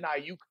Brandon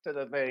Ayuk to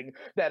the thing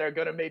that are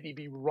going to maybe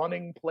be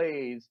running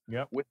plays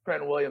with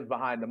Trent Williams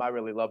behind them. I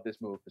really love this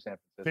move for San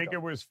Francisco. I think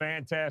it was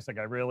fantastic.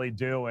 I really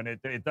do. And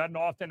it doesn't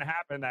often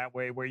happen that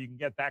way where you can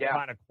get that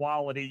kind of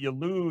quality. You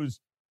lose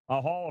a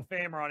Hall of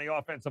Famer on the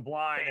offensive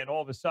line, and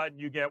all of a sudden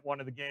you get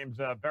one of the game's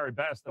very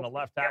best in the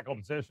left tackle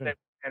position.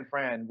 And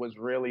Fran was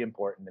really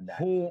important in that.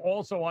 Who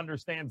also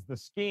understands the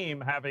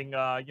scheme, having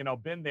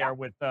been there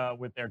with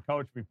their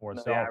coach before.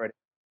 So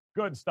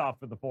good stuff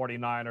for the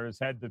 49ers,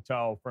 head to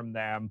toe from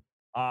them.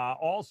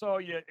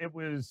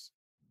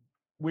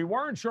 We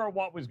weren't sure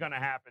what was going to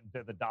happen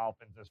to the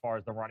Dolphins as far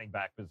as the running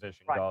back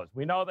position goes.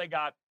 We know they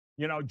got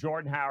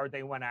Jordan Howard,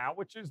 they went out,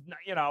 which is,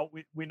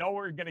 we know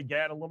we're going to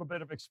get a little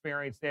bit of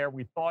experience there.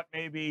 We thought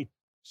maybe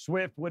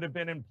Swift would have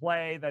been in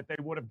play, that they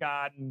would have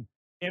gotten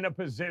in a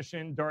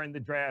position during the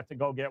draft to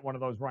go get one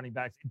of those running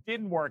backs. It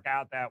didn't work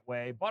out that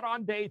way. But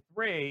on day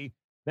 3,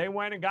 they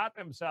went and got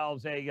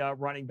themselves a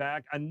running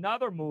back.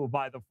 Another move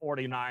by the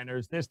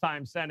 49ers, this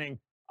time sending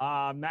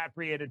Matt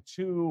Breida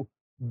to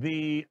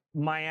the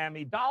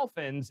Miami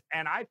Dolphins.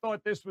 And I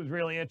thought this was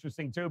really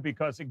interesting, too,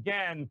 because,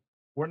 again,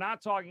 we're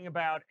not talking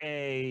about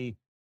it's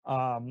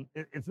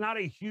not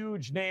a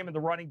huge name in the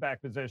running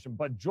back position,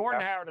 but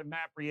Jordan Howard and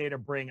Matt Breida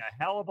bring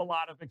a hell of a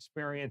lot of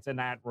experience in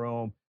that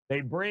room.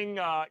 They bring,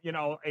 a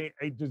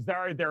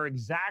desire. They're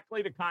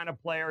exactly the kind of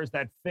players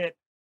that fit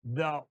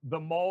the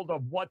mold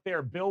of what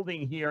they're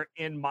building here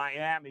in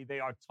Miami. They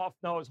are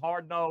tough-nosed,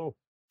 hard-nosed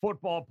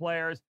football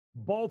players.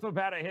 Both have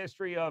had a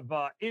history of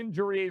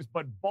injuries,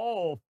 but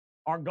both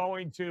are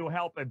going to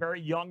help a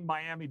very young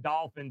Miami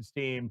Dolphins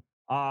team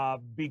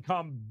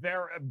become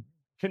very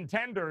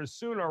contenders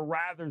sooner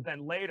rather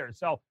than later.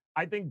 So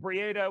I think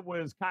Breida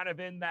was kind of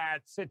in that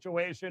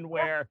situation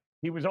where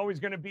he was always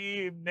going to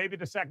be maybe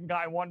the second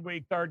guy one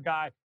week, third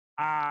guy.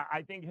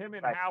 I think him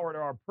and Howard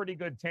are a pretty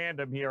good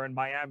tandem here in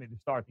Miami to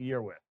start the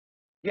year with.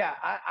 Yeah,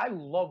 I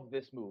love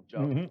this move,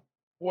 Joe,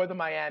 for the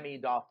Miami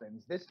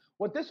Dolphins.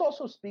 What this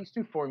also speaks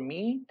to for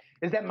me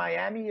is that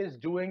Miami is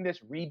doing this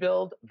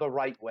rebuild the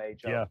right way,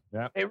 Joe.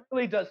 Yeah. It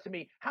really does to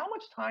me. How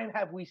much time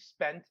have we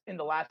spent in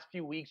the last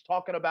few weeks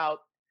talking about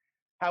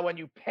how when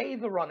you pay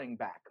the running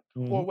back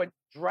or when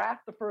you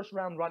draft the first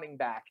round running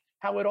back,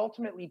 how it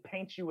ultimately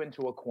paints you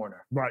into a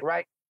corner,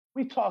 right?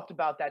 We've talked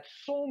about that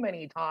so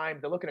many times.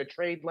 They're looking to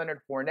trade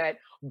Leonard Fournette.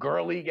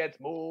 Gurley gets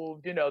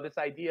moved. This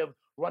idea of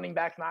running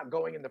backs not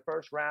going in the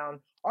first round.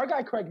 Our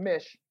guy, Craig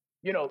Mish,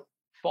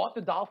 thought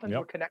the Dolphins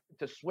were connected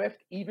to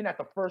Swift, even at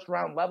the first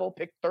round level,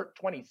 picked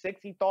 26,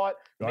 he thought,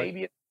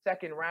 maybe in the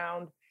second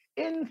round.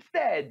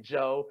 Instead,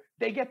 Joe,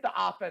 they get the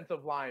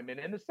offensive lineman.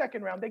 In the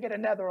second round, they get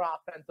another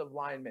offensive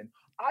lineman.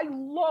 I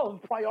love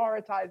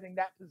prioritizing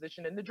that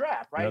position in the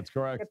draft, right? That's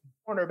correct.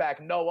 Cornerback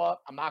Noah,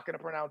 I'm not going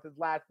to pronounce his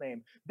last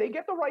name. They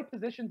get the right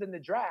positions in the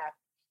draft,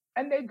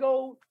 and they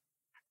go,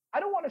 I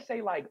don't want to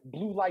say like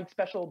blue light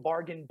special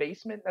bargain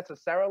basement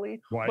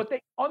necessarily, but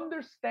they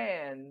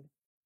understand.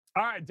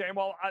 All right, Dan.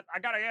 Well, I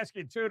got to ask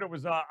you, too. There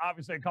was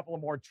obviously a couple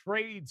of more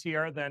trades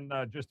here than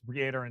just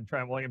Breida and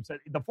Trent Williams.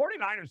 The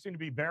 49ers seem to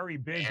be very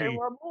busy. They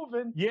were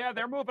moving. Yeah,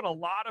 they're moving a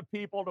lot of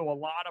people to a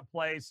lot of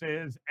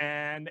places.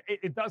 And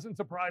it doesn't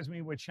surprise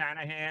me with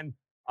Shanahan,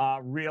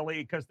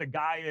 really, because the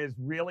guy is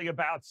really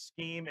about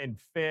scheme and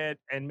fit.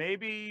 And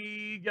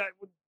maybe,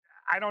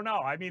 I don't know.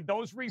 I mean,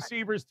 those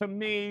receivers to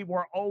me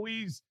were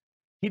always,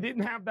 he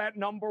didn't have that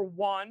number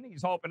one.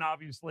 He's hoping,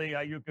 obviously,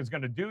 Ayuk is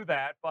going to do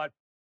that, but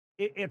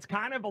it's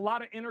kind of a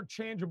lot of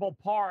interchangeable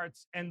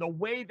parts. And the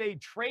way they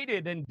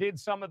traded and did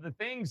some of the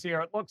things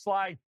here, it looks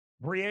like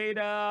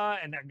Breida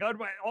and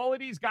Goodwin, all of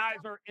these guys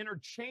are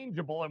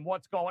interchangeable in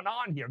what's going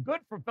on here.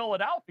 Good for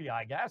Philadelphia,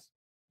 I guess.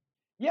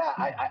 Yeah,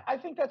 I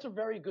think that's a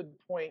very good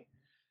point,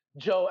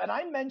 Joe. And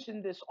I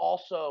mentioned this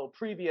also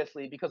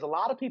previously because a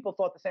lot of people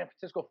thought the San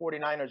Francisco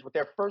 49ers, with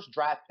their first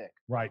draft pick,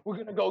 right, were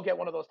going to go get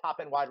one of those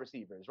top-end wide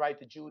receivers, right?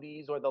 The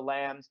Judys or the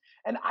Lambs.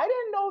 And I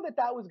didn't know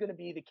that was going to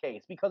be the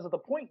case because of the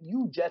point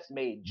you just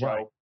made,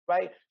 Joe.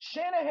 Right?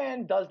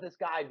 Shanahan does this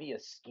guy via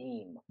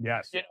scheme.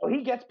 Yes. You know,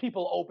 he gets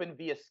people open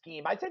via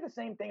scheme. I'd say the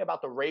same thing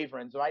about the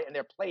Ravens, right? And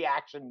their play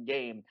action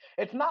game.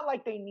 It's not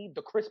like they need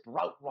the crisp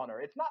route runner.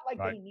 It's not like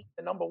they need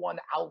the number one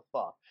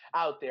alpha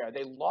out there.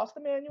 They lost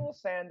Emmanuel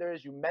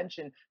Sanders. You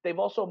mentioned they've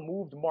also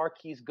moved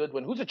Marquise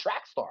Goodwin, who's a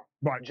track star,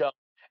 right, Joe.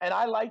 And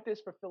I like this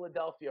for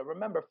Philadelphia.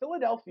 Remember,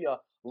 Philadelphia,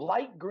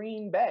 like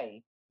Green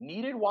Bay,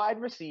 needed wide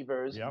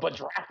receivers, but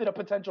drafted a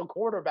potential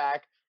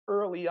quarterback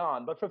early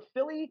on. But for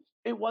Philly,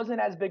 it wasn't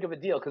as big of a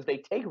deal because they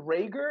take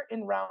Rager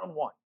in round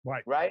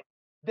 1, right?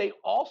 They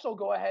also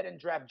go ahead and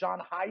draft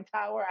John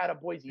Hightower out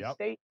of Boise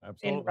State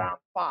in round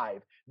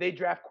 5. They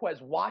draft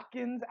Quez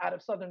Watkins out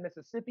of Southern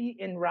Mississippi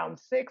in round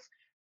 6.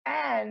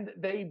 And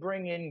they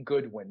bring in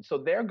Goodwin. So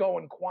they're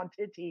going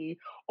quantity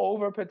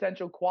over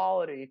potential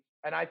quality.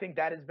 And I think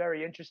that is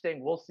very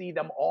interesting. We'll see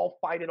them all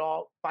fight it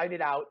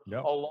out,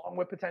 along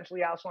with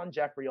potentially Alshon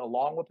Jeffrey,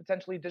 along with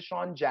potentially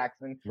Deshaun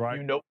Jackson. Right.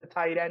 You know the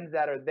tight ends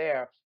that are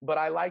there. But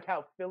I like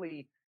how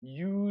Philly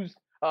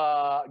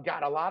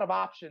got a lot of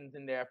options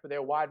in there for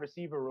their wide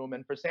receiver room.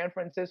 And for San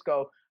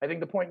Francisco, I think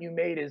the point you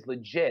made is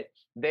legit.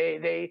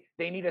 They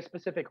need a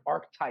specific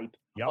archetype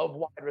of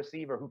wide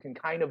receiver who can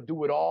kind of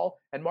do it all.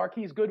 And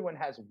Marquise Goodwin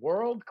has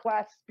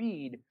world-class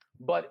speed,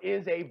 but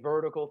is a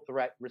vertical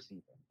threat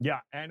receiver. Yeah,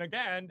 and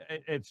again,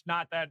 it's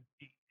not that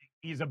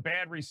he's a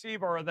bad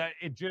receiver or that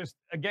it just,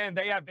 again,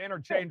 they have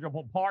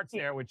interchangeable parts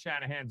there with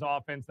Shanahan's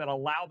offense that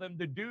allow them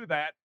to do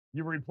that.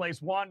 You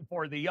replace one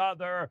for the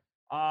other.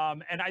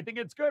 And I think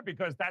it's good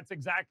because that's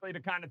exactly the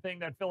kind of thing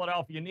that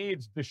Philadelphia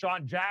needs.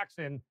 Deshaun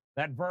Jackson,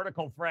 that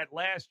vertical threat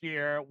last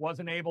year,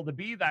 wasn't able to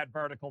be that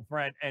vertical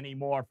threat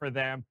anymore for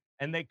them.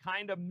 And they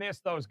kind of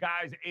missed those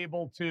guys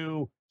able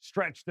to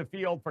stretch the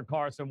field for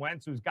Carson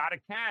Wentz, who's got a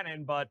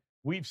cannon. But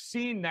we've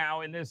seen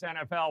now in this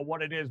NFL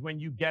what it is when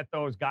you get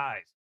those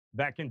guys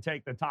that can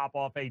take the top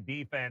off a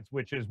defense,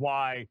 which is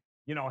why,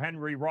 you know,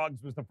 Henry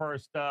Ruggs was the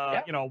first,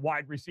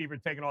 wide receiver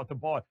taken off the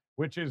ball,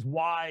 which is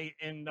why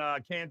in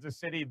Kansas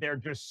City, they're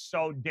just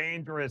so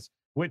dangerous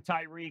with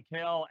Tyreek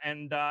Hill.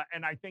 And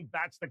I think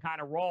that's the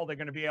kind of role they're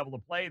going to be able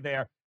to play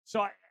there.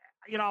 So,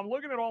 you know, I'm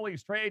looking at all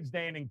these trades,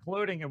 Dane,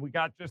 including, and we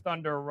got just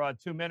under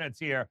 2 minutes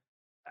here.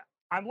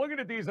 I'm looking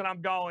at these and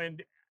I'm going,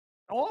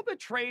 all the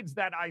trades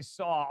that I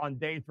saw on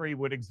day 3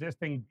 with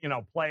existing, you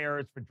know,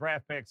 players for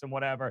draft picks and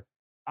whatever,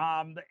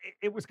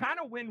 it was kind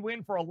of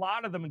win-win for a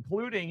lot of them,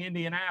 including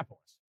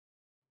Indianapolis.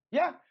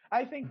 Yeah,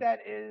 I think that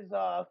is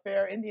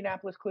fair.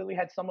 Indianapolis clearly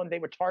had someone they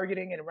were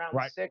targeting in round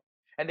 6,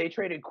 and they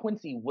traded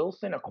Quincy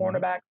Wilson, a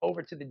cornerback,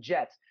 over to the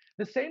Jets.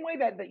 The same way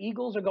that the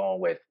Eagles are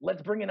going with,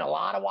 let's bring in a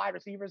lot of wide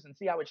receivers and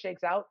see how it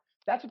shakes out.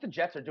 That's what the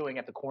Jets are doing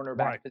at the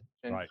cornerback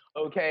position.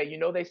 Okay, you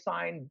know they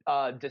signed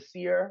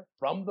Desir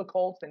from the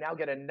Colts. They now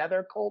get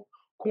another Colt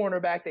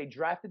cornerback. They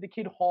drafted the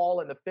kid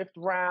Hall in the 5th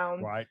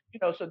round. You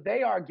know, so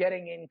they are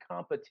getting in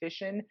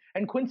competition,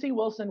 and Quincy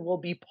Wilson will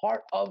be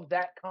part of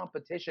that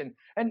competition.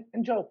 And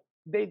Joe,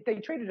 they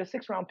traded a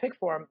 6th-round pick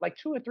for him like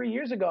 2 or 3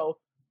 years ago.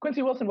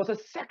 Quincy Wilson was a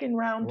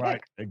 2nd-round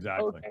pick.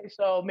 Exactly. Okay,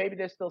 so maybe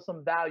there's still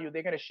some value.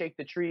 They're going to shake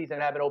the trees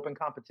and have an open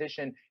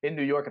competition in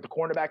New York at the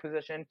cornerback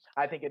position.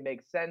 I think it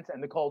makes sense.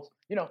 And the Colts,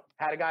 you know,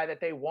 had a guy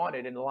that they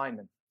wanted in the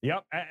lineman.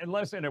 Yep. And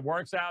listen, it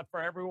works out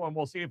for everyone.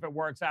 We'll see if it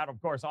works out,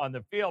 of course, on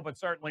the field, but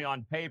certainly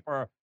on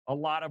paper, a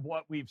lot of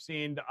what we've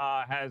seen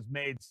has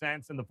made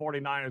sense. And the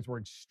 49ers were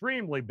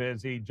extremely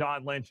busy.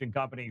 John Lynch and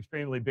company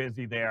extremely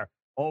busy there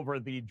over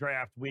the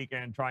draft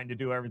weekend, trying to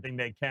do everything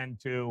they can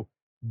to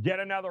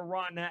get another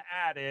run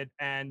at it.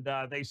 And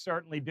they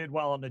certainly did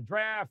well in the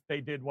draft.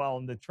 They did well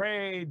in the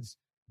trades.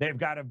 They've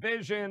got a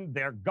vision.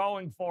 They're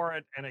going for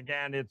it. And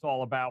again, it's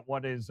all about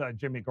what is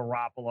Jimmy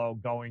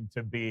Garoppolo going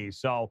to be.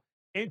 So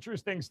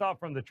interesting stuff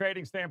from the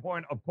trading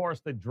standpoint. Of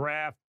course, the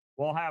draft,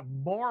 we'll have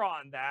more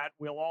on that.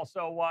 We'll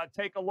also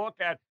take a look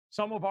at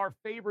some of our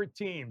favorite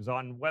teams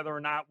on whether or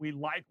not we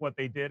like what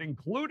they did,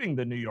 including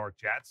the New York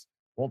Jets.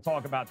 We'll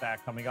talk about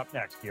that coming up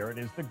next. Here it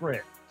is, The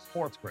Grid,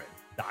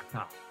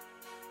 sportsgrid.com.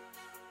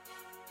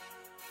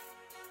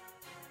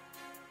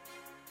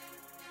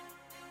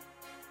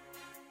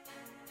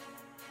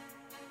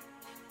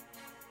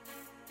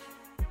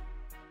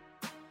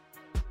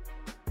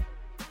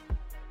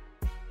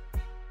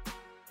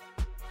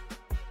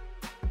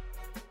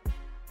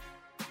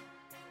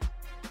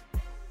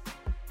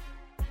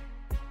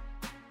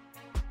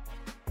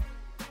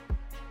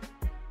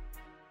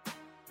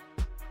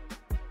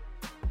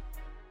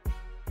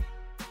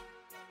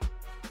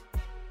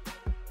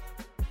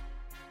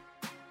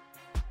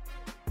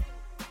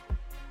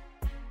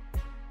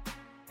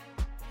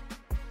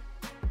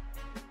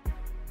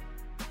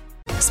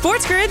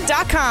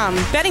 SportsGrid.com.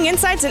 Betting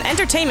insights and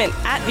entertainment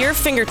at your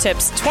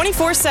fingertips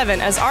 24/7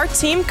 as our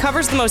team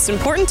covers the most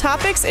important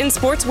topics in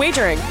sports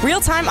wagering.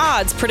 Real-time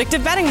odds,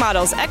 predictive betting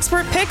models,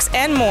 expert picks,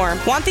 and more.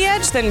 Want the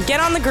edge? Then get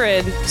on the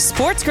grid.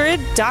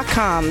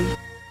 SportsGrid.com.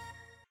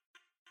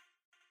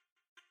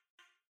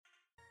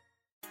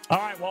 All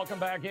right, welcome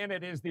back in.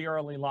 It is the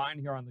early line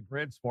here on the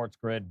grid,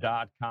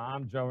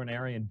 sportsgrid.com. Joe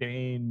Ranieri and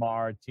Dane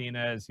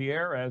Martinez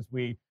here as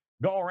we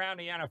go around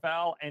the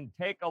NFL and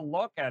take a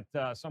look at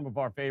some of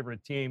our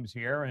favorite teams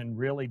here and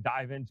really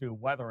dive into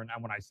whether or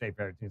not, when I say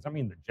favorite teams, I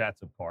mean the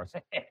Jets, of course.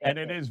 And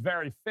it is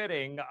very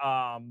fitting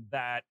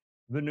that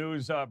the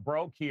news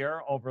broke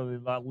here over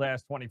the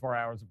last 24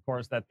 hours, of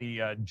course, that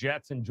the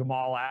Jets and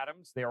Jamal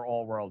Adams, their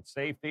all-world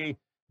safety.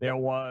 There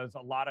was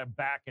a lot of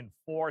back and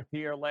forth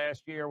here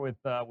last year with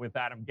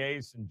Adam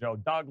Gase and Joe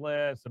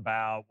Douglas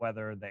about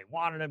whether they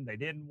wanted him, they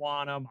didn't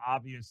want him.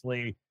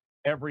 Obviously,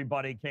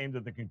 everybody came to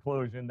the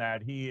conclusion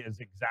that he is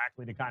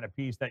exactly the kind of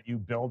piece that you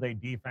build a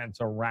defense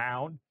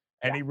around,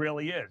 and he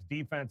really is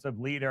defensive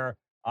leader.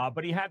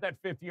 But he had that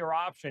fifth-year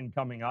option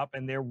coming up,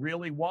 and there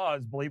really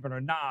was, believe it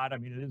or not, I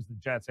mean, it is the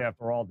Jets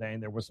after all, Dane.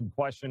 There was some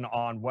question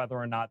on whether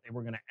or not they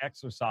were going to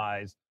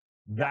exercise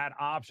that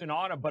option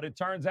on him. But it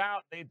turns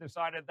out they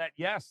decided that,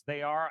 yes,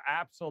 they are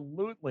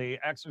absolutely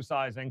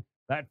exercising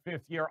that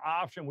fifth-year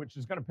option, which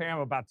is going to pay him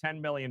about $10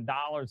 million,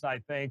 I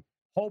think.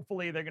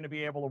 Hopefully, they're going to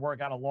be able to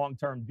work out a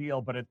long-term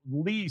deal, but at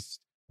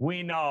least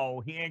we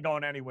know he ain't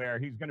going anywhere.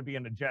 He's going to be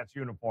in the Jets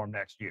uniform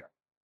next year.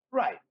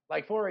 Right.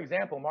 Like, for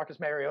example, Marcus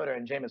Mariota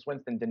and Jameis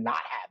Winston did not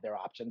have their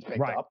options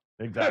picked up.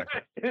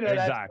 Exactly.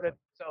 Exactly.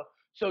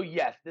 So,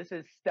 yes, this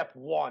is step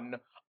one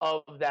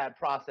of that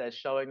process,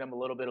 showing them a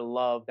little bit of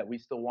love that we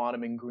still want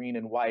him in green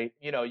and white.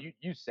 You know,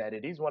 you said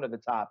it. He's one of the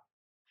top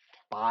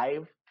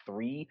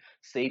 3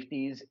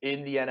 safeties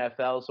in the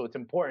NFL. So it's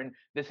important.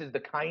 This is the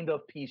kind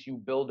of piece you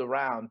build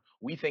around.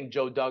 We think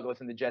Joe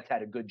Douglas and the Jets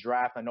had a good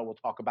draft. I know we'll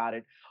talk about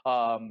it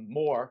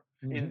more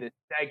in this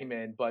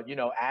segment, but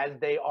as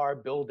they are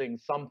building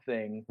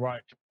something,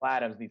 right,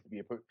 Adams needs to be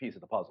a piece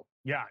of the puzzle.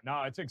 Yeah,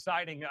 no, it's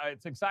exciting.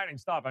 It's exciting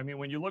stuff. I mean,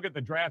 when you look at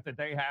the draft that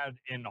they had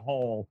in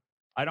whole,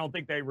 I don't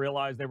think they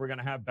realized they were going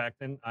to have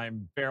Becton.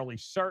 I'm fairly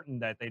certain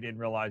that they didn't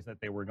realize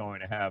that they were going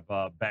to have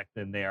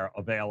Becton there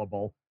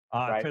available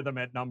to them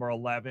at number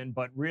 11.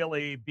 But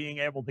really being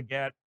able to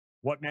get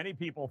what many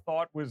people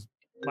thought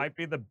might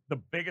be the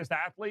biggest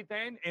athlete,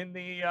 Dane, in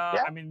the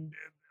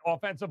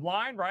offensive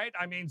line, right?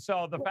 I mean,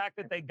 so the fact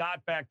that they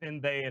got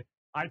Becton,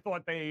 I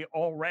thought they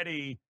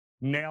already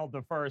nailed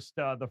the first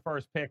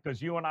pick,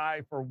 because you and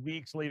I, for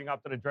weeks leading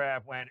up to the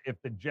draft, went, if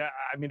the Jet,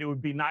 I mean, it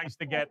would be nice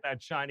to get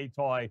that shiny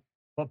toy,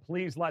 but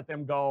please let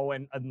them go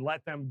and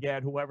let them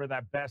get whoever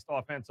that best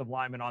offensive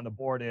lineman on the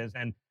board is.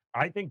 And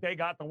I think they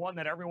got the one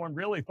that everyone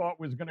really thought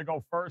was going to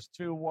go first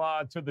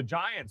to the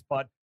Giants,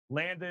 but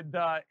landed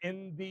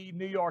in the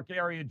New York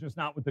area, just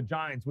not with the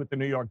Giants, with the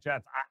New York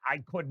Jets. I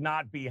could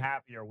not be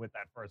happier with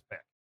that first pick.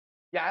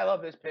 Yeah, I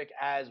love this pick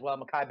as well.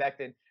 Mekhi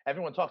Becton,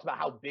 everyone talks about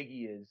how big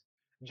he is.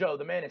 Joe,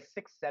 the man is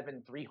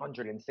 6'7",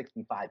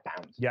 365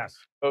 pounds. Yes.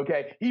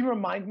 Okay. He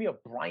reminds me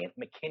of Bryant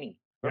McKinney.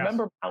 Yes.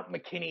 Remember Mount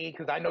McKinney?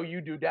 Because I know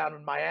you do down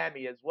in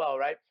Miami as well,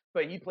 right?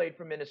 But he played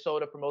for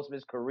Minnesota for most of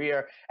his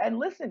career. And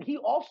listen, he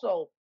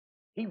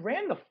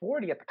ran the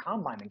 40 at the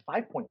combine in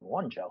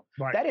 5.1, Joe.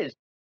 Right. That is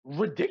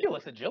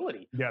ridiculous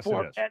agility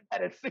for a man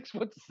that is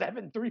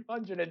 6'7",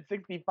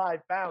 365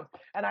 pounds.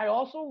 And I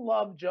also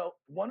love, Joe,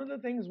 one of the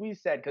things we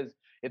said, because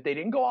if they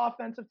didn't go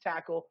offensive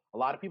tackle, a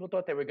lot of people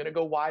thought they were going to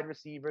go wide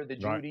receiver, the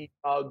Judy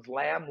Uggs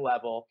Lamb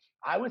level.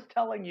 I was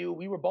telling you,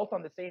 we were both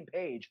on the same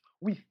page.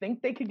 We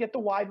think they could get the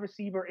wide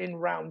receiver in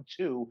round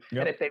 2.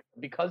 Yep. And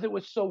because it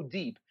was so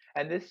deep,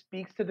 and this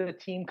speaks to the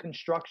team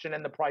construction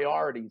and the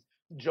priorities,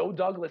 Joe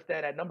Douglas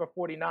then at number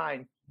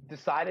 49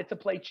 decided to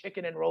play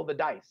chicken and roll the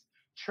dice,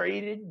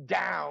 traded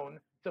down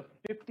to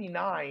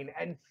 59,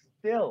 and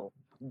still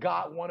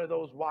got one of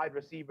those wide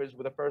receivers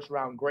with a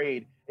first-round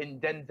grade in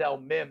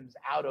Denzel Mims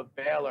out of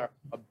Baylor,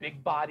 a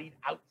big-bodied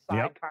outside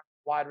kind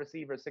of wide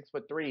receiver,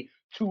 6'3",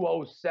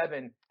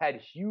 207,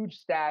 had huge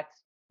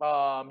stats,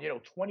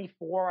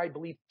 24, I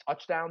believe,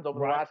 touchdowns over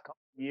the last couple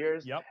of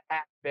years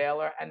at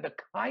Baylor, and the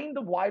kind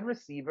of wide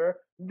receiver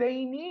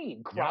they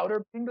need.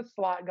 Crowder being the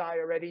slot guy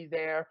already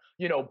there,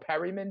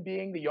 Perryman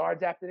being the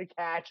yards after the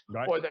catch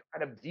or the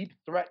kind of deep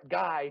threat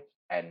guy.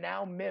 And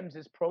now Mims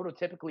is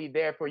prototypically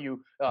there for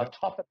you,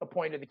 tough at the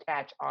point of the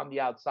catch on the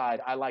outside.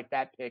 I like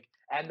that pick.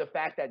 And the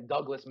fact that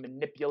Douglas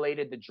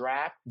manipulated the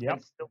draft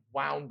and still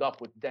wound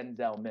up with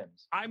Denzel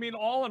Mims. I mean,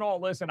 all in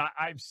all, listen,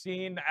 I've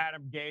seen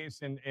Adam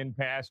Gase in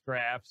past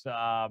drafts.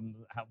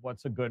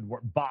 What's a good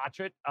word? Botch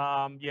it.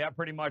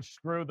 Pretty much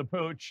screw the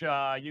pooch.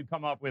 You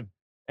come up with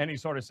any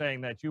sort of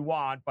saying that you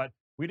want, but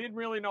we didn't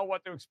really know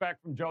what to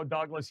expect from Joe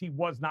Douglas. He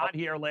was not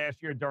here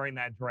last year during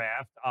that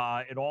draft.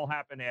 It all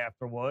happened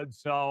afterwards.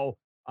 So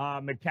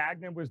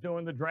McCagnon was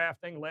doing the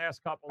drafting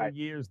last couple of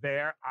years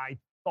there. I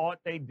thought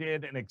they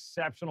did an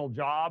exceptional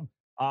job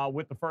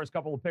with the first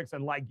couple of picks.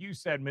 And like you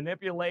said,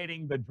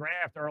 manipulating the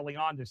draft early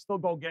on to still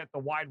go get the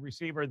wide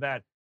receiver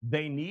that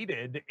they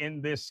needed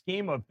in this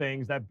scheme of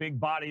things. That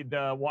big-bodied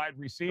wide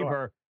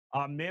receiver,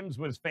 Mims,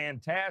 was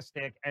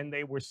fantastic, and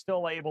they were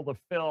still able to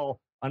fill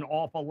an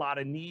awful lot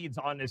of needs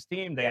on this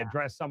team. They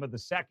addressed some of the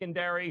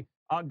secondary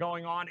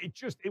going on.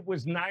 It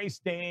was nice,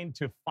 Dane,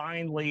 to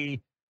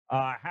finally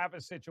have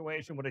a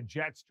situation with a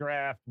Jets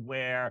draft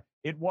where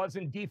it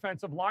wasn't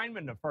defensive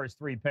linemen the first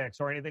 3 picks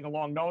or anything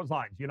along those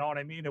lines. You know what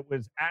I mean? It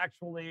was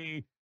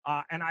actually,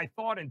 and I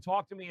thought, and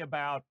talk to me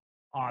about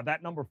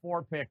that number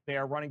 4 pick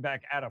there, running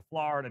back out of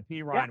Florida,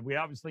 Perine. Yeah. We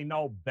obviously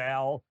know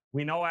Bell.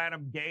 We know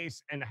Adam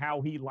Gase and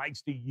how he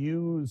likes to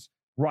use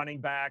running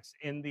backs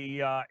in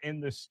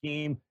the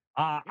scheme.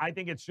 I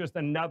think it's just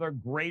another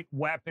great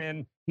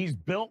weapon. He's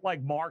built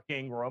like Mark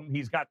Ingram.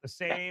 He's got the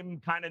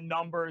same kind of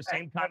numbers,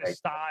 same kind of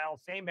style,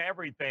 same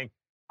everything.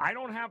 I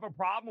don't have a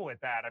problem with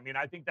that. I mean,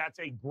 I think that's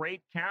a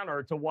great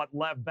counter to what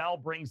Lev Bell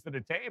brings to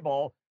the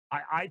table.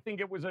 I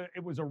think it was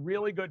a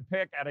really good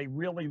pick at a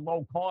really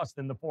low cost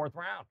in the 4th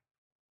round.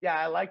 Yeah,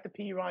 I like the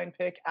Perine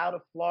pick out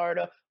of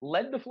Florida.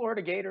 Led the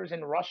Florida Gators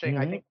in rushing,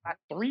 I think,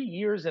 3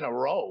 years in a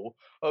row.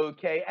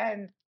 Okay,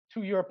 and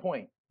to your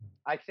point,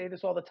 I say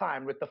this all the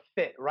time with the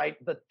fit, right?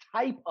 The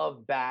type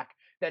of back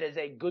that is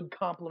a good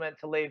complement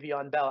to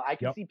Le'Veon Bell. I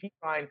can see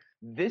Perine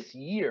this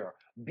year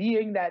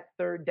being that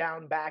 3rd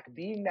down back,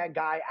 being that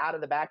guy out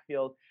of the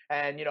backfield.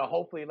 And,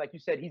 hopefully, like you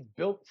said, he's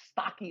built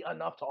stocky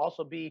enough to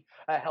also be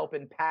a help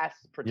in pass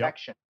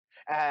protection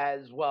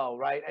as well,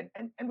 right?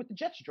 And with the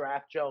Jets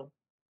draft, Joe,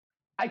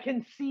 I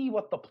can see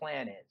what the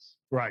plan is.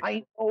 Right.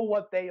 I know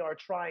what they are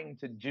trying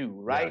to do,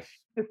 right?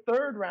 Yes. The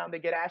 3rd round, they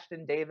get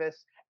Ashton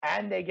Davis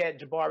and they get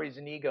Jabari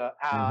Zuniga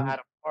out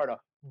of Florida.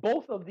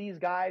 Both of these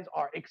guys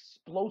are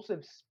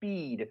explosive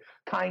speed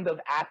kind of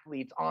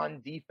athletes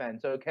on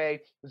defense,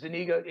 okay?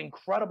 Zuniga,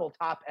 incredible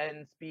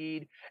top-end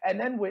speed. And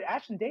then with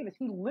Ashton Davis,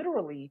 he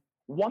literally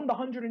won the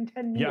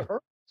 110-meter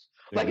hurdles.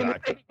 Like in the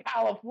state of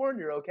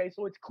California, okay?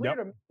 So it's clear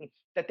to me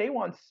that they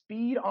want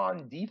speed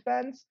on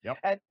defense.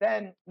 And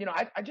then,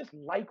 I just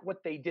like what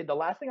they did. The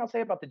last thing I'll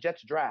say about the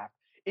Jets draft,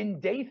 in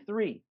day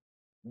 3,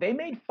 they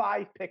made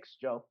 5 picks,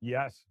 Joe.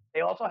 Yes.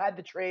 They also had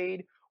the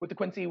trade with the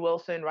Quincy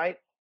Wilson, right?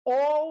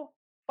 All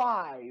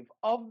 5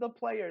 of the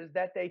players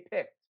that they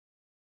picked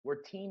were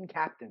team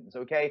captains,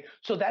 okay?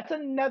 So that's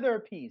another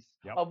piece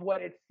of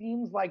what it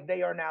seems like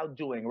they are now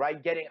doing,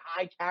 right? Getting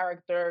high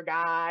character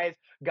guys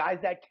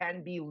that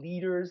can be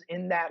leaders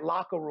in that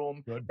locker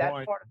room.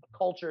 That's part of the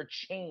culture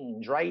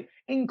change, right?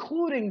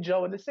 Including,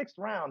 Joe, in the 6th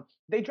round,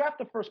 they draft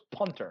the first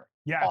punter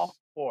off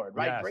the board,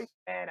 right? Great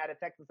man out of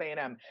Texas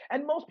A&M.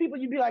 And most people,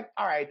 you'd be like,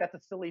 all right, that's a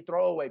silly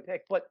throwaway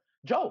pick. But,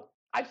 Joe,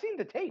 I've seen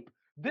the tape.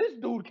 This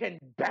dude can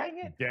bang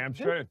it. Damn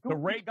straight. The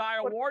Ray Guy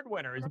Award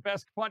winner is the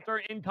best punter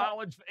in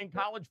college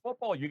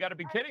football. You got to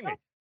be kidding me.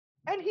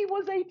 And he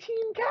was a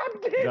team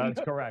captain.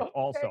 That's correct. Okay.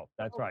 Also,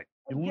 that's right.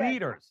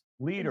 Leaders.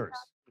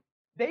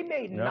 They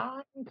made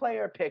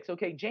 9-player picks.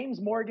 Okay, James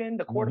Morgan,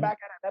 the quarterback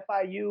out of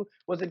FIU,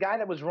 was a guy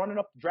that was running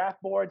up the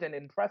draft boards and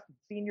impressed at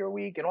senior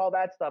week and all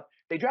that stuff.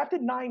 They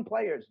drafted 9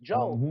 players.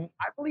 Joe,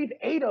 I believe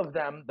 8 of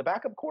them, the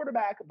backup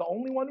quarterback, the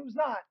only one who's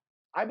not,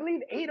 I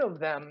believe 8 of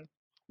them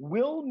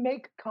will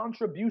make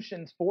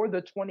contributions for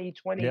the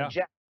 2020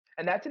 Jets.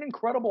 And that's an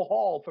incredible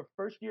haul for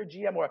first-year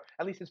GM, or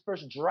at least his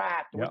first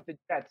draft with the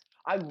Jets.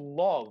 I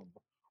love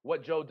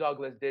what Joe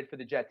Douglas did for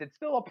the Jets. It's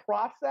still a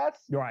process,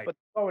 but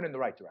going in the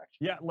right direction.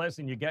 Yeah,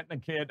 listen, you're getting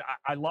a kid.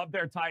 I love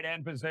their tight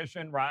end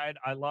position, right?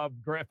 I love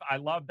Griff. I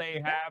love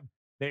they've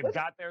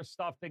got their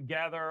stuff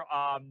together.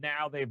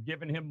 Now they've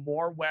given him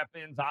more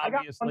weapons,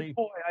 obviously. I got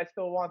one point I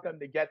still want them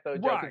to get, though,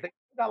 Joe, because they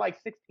got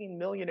like $16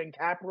 million in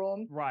cap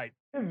room. Right.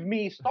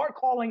 Start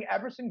calling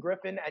Everson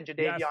Griffin and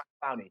Jadeveon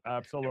Clowney.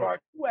 Absolutely. There are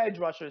 2 edge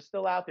rushers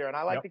still out there, and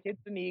I like the kid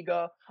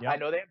Zuniga. I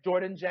know they have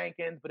Jordan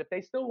Jenkins, but if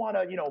they still want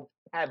to,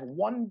 have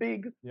one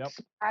big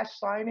splash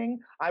signing,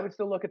 I would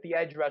still look at the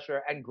edge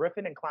rusher, and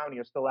Griffin and Clowney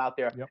are still out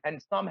there,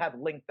 and some have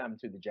linked them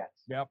to the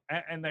Jets.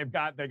 And they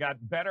got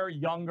better,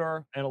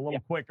 younger, and a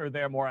little quicker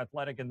there, more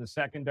athletic in the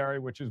secondary,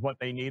 which is what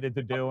they needed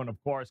to do. And of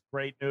course,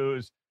 great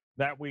news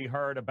that we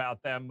heard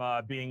about them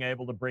being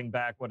able to bring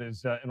back what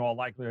is in all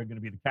likelihood going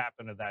to be the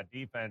captain of that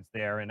defense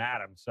there in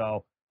Adams.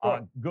 So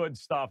good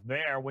stuff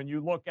there. When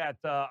you look at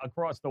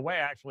across the way,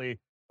 actually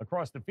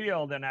across the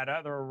field, and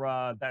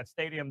that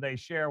stadium they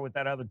share with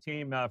that other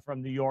team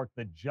from New York,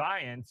 the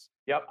Giants.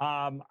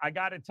 I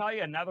got to tell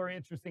you, another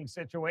interesting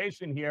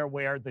situation here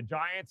where the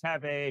Giants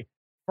have a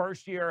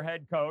first-year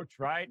head coach,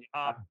 right?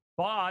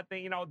 But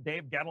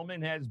Dave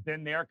Gettleman has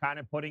been there kind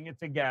of putting it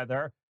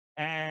together.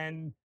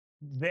 And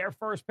their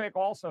first pick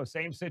also,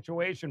 same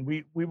situation.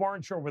 We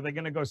weren't sure, were they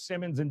going to go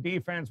Simmons in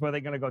defense? Were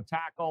they going to go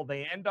tackle?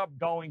 They end up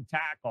going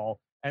tackle,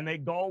 and they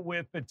go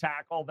with the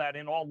tackle that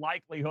in all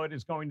likelihood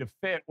is going to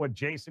fit what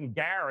Jason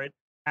Garrett,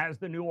 as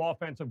the new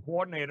offensive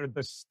coordinator,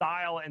 the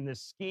style and the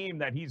scheme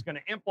that he's going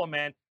to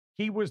implement,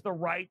 he was the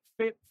right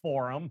fit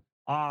for him.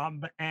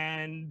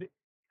 And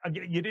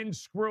you didn't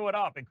screw it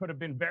up. It could have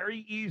been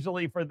very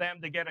easily for them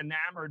to get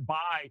enamored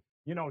by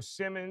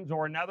Simmons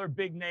or another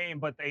big name,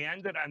 but they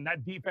ended, and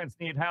that defense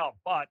needed help.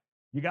 But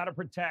you got to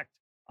protect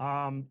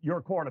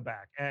your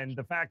quarterback. And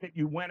the fact that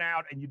you went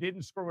out and you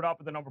didn't screw it up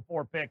with the number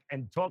 4 pick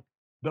and took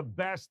the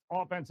best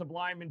offensive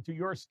lineman to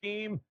your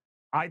scheme,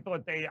 I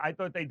thought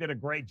they did a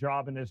great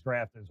job in this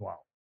draft as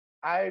well.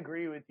 I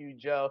agree with you,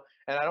 Joe.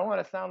 And I don't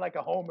want to sound like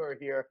a homer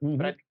here,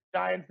 but I think the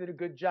Giants did a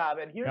good job.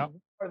 And here's part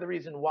of the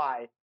reason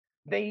why.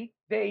 They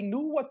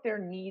knew what their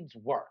needs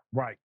were.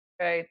 Right.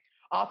 Okay.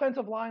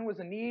 Offensive line was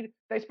a need.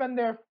 They spend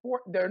their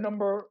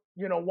number,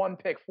 1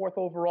 pick, 4th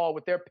overall,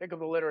 with their pick of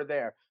the litter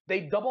there.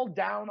 They doubled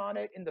down on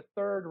it in the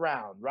 3rd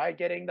round, right?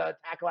 Getting the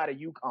tackle out of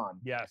UConn.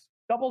 Yes.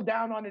 Doubled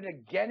down on it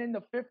again in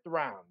the 5th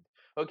round.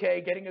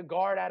 Okay, getting a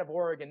guard out of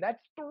Oregon.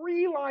 That's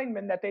 3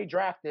 linemen that they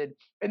drafted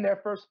in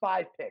their first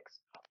 5 picks,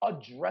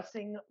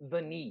 addressing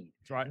the need.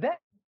 That's right. Then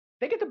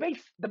they get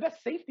the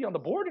best safety on the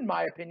board, in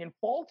my opinion,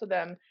 fall to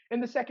them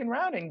in the 2nd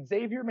round, and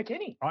Xavier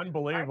McKinney.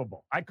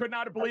 Unbelievable. I could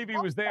not believe he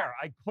was there.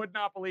 I could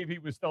not believe he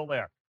was still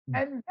there.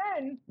 And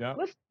then,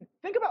 listen,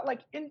 think about,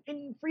 like,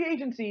 in free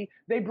agency,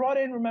 they brought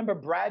in, remember,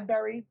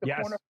 Bradbury, the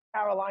corner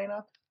from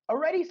Carolina,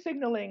 already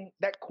signaling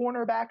that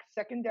cornerback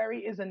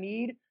secondary is a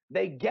need.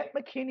 They get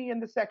McKinney in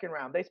the 2nd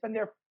round. They spend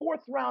their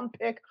 4th round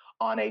pick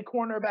on a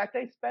cornerback.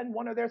 They spend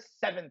one of their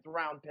 7th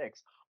round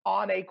picks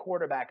on a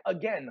quarterback.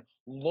 Again,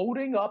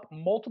 loading up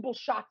multiple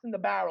shots in the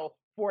barrel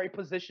for a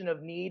position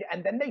of need.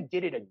 And then they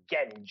did it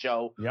again,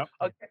 Joe. Yep.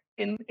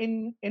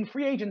 In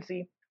free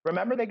agency,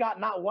 remember, they got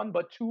not 1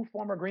 but 2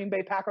 former Green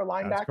Bay Packer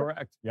linebackers. That's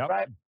correct. Yep.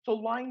 Right? So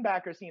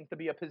linebacker seems to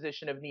be a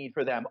position of need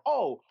for them.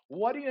 Oh,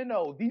 what do you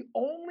know? The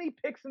only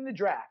picks in the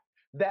draft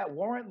that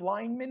weren't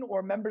linemen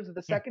or members of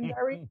the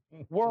secondary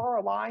were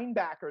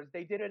linebackers.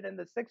 They did it in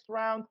the 6th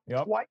round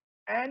twice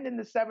and in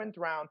the 7th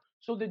round.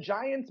 So the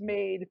Giants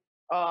made,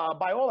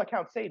 by all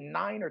accounts, say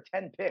 9 or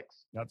 10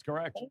 picks. That's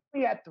correct.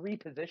 Only at 3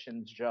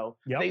 positions, Joe.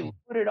 Yep. They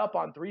loaded up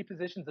on 3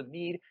 positions of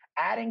need,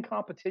 adding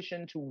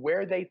competition to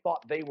where they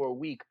thought they were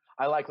weak.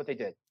 I like what they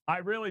did. I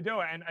really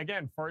do. And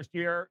again,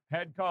 1st-year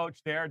head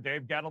coach there,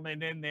 Dave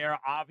Gettleman in there,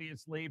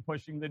 obviously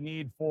pushing the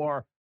need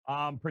for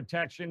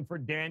protection for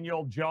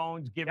Daniel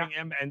Jones, giving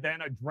him, and then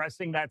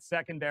addressing that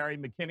secondary.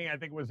 McKinney, I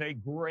think, was a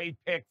great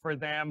pick for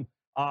them.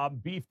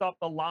 Beefed up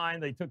the line.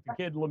 They took the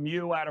kid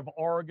Lemieux out of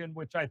Oregon,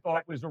 which I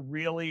thought was a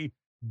really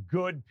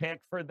good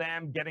pick for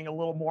them, getting a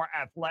little more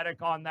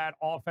athletic on that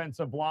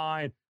offensive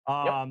line.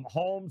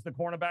 Holmes, the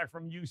cornerback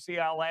from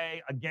UCLA,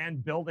 again,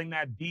 building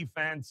that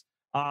defense.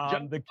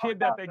 The kid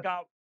that they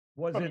got,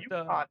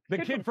 the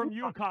kid from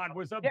UConn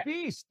was a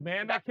beast,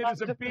 man. That kid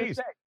is a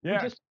beast. We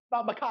just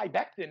about Mekhi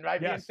Becton,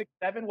 right? Yes. Being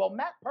 6'7". Well,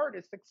 Matt Pert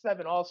is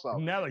 6'7" also.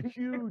 Another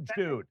huge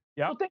dude.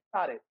 Yeah. So think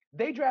about it.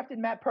 They drafted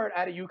Matt Pert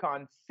out of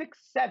UConn,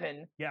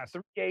 6'7",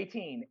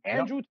 318.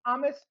 Andrew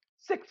Thomas,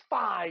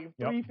 6'5",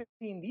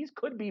 315. These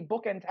could be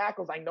bookend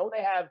tackles. I know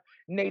they have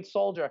Nate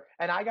Soldier.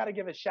 And I got to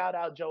give a shout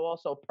out, Joe,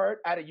 also. Pert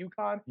out of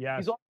UConn. Yes.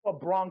 He's also a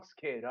Bronx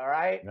kid, all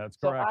right? That's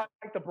so correct. I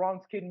like the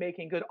Bronx kid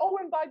making good. Oh,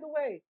 and by the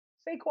way,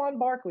 Saquon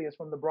Barkley is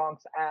from the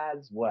Bronx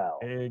as well.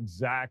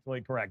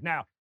 Exactly correct.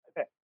 Now,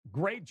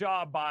 great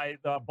job by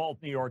both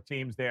New York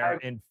teams there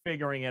in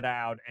figuring it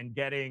out and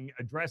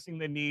addressing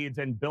the needs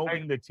and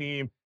building the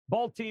team.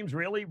 Both teams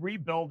really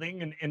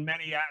rebuilding in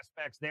many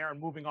aspects there and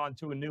moving on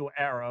to a new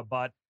era.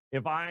 But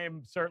if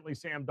I'm certainly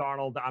Sam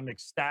Darnold, I'm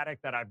ecstatic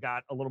that I've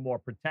got a little more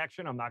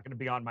protection. I'm not going to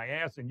be on my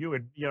ass. And you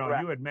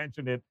had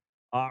mentioned it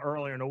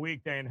earlier in the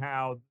week, Dan,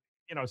 how,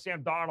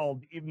 Sam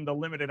Darnold, even the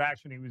limited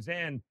action he was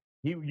in,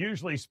 he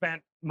usually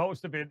spent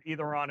most of it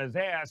either on his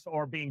ass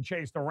or being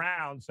chased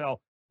around. So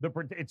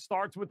it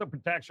starts with the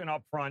protection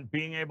up front,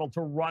 being able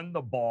to run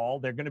the ball.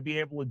 They're going to be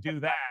able to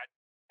do that.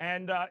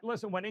 And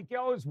listen, when it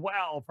goes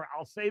well,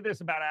 I'll say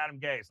this about Adam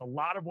Gase, a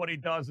lot of what he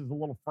does is a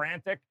little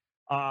frantic.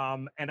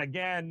 And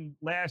again,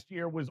 last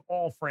year was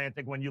all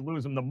frantic when you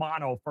lose him the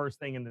mono first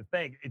thing in the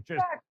thing. It's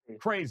just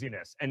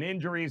craziness and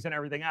injuries and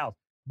everything else.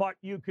 But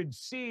you could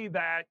see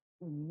that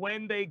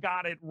when they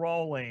got it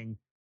rolling,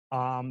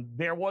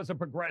 there was a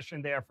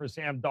progression there for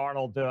Sam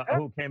Darnold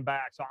who came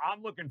back. So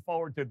I'm looking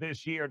forward to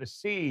this year to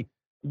see,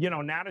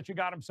 now that you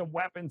got him some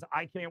weapons,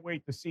 I can't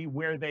wait to see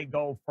where they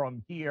go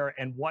from here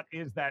and what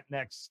is that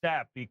next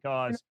step,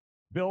 because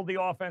build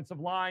the offensive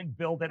line,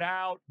 build it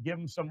out, give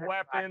them some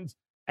weapons.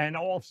 And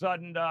all of a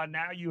sudden,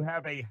 now you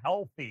have a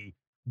healthy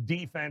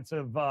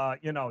defensive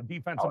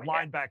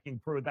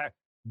linebacking crew.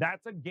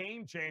 That's a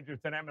game changer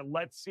to them. And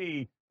let's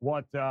see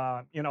what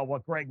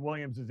Greg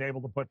Williams is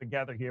able to put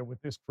together here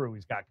with this crew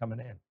he's got coming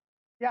in.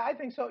 Yeah, I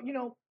think so.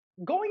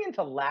 Going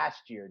into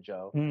last year,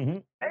 Joe,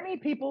 many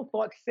people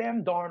thought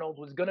Sam Darnold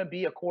was going to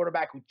be a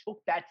quarterback who took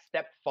that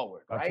step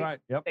forward, right? That's right.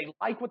 Yep. They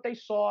like what they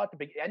saw at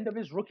the end of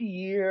his rookie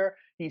year.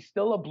 He's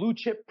still a blue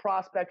chip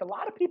prospect. A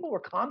lot of people were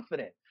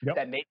confident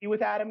that maybe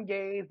with Adam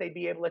Gase, they'd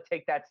be able to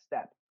take that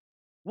step.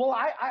 Well,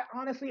 I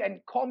honestly, and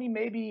call me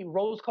maybe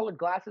rose-colored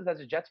glasses as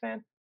a Jets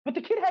fan, but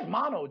the kid had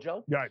mono,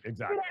 Joe. Yeah,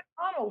 exactly. The kid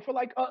had mono for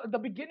like the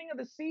beginning of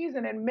the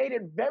season and made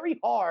it very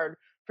hard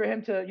for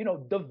him to,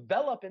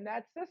 develop in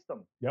that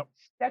system. Yep.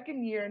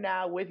 Second year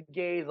now with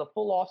Gase, a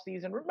full off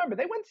season. Remember,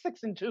 they went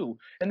 6-2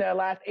 in their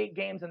last 8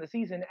 games in the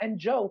season. And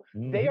Joe,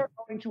 they are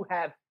going to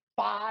have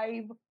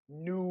 5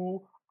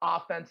 new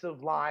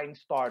offensive line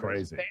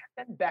starters. Crazy.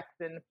 Fant and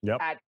Becton Yep.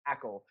 at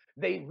tackle.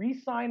 They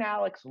re-sign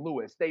Alex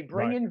Lewis. They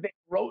bring in Van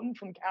Roten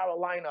from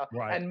Carolina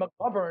and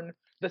McGovern,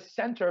 the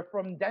center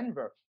from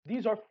Denver.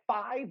 These are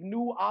 5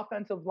 new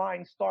offensive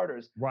line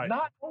starters. Right.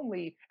 Not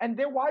only, and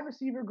their wide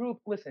receiver group,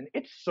 listen,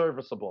 it's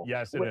serviceable.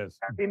 Yes, it with is.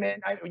 Perryman,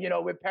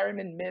 with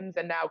Perryman, Mims,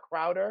 and now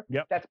Crowder.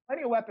 Yep. That's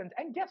plenty of weapons.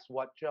 And guess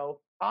what, Joe?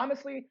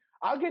 Honestly,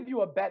 I'll give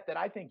you a bet that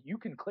I think you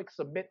can click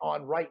submit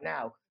on right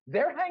now.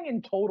 They're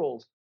hanging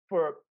totals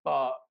for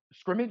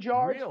scrimmage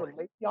yards for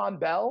Le'Veon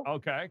Bell.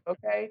 Okay.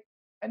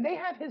 And they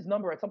have his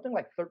number at something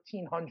like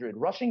 1,300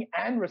 rushing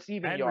and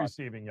receiving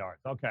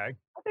yards. Okay.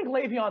 I think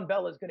Le'Veon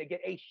Bell is going to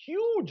get a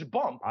huge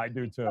bump. I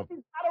do too.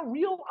 He's got a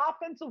real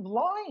offensive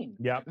line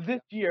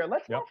this year.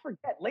 Let's not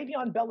forget,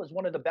 Le'Veon Bell is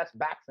one of the best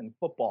backs in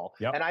football.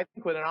 And I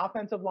think with an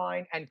offensive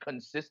line and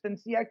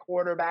consistency at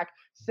quarterback,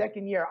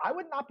 second year, I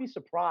would not be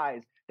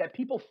surprised that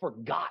people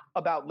forgot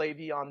about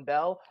Le'Veon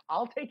Bell.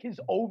 I'll take his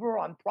over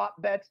on prop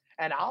bets,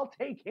 and I'll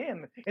take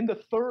him in the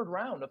 3rd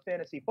round of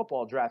fantasy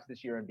football drafts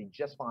this year and be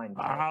just fine.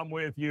 I'm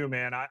with you,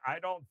 man. I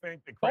don't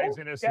think the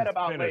craziness is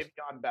about finished.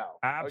 Le'Veon Bell.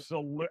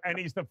 Absolutely. And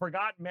he's the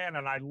forgotten man,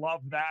 and I love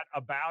that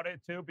about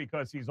it, too,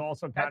 because he's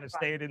also kind of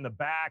stayed in the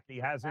back. He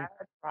hasn't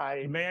 –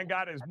 the man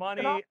got his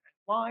money.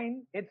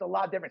 Line, it's a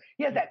lot different.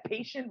 He has that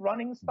patient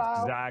running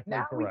style. Exactly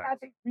now correct.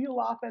 He has a real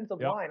offensive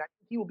line. I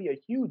think he will be a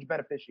huge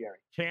beneficiary.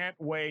 Can't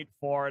wait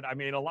for it. I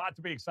mean, a lot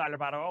to be excited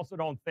about. I also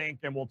don't think,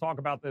 and we'll talk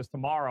about this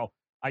tomorrow,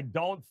 I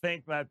don't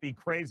think that the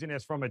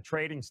craziness from a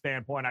trading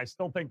standpoint, I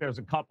still think there's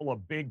a couple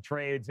of big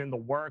trades in the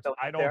works.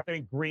 I don't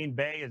think Green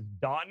Bay is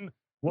done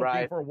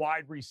looking for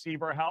wide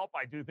receiver help.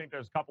 I do think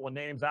there's a couple of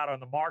names out on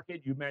the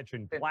market. You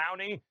mentioned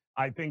Clowney.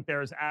 I think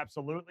there's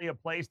absolutely a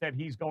place that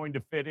he's going to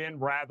fit in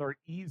rather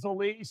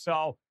easily.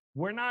 So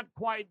we're not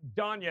quite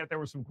done yet. There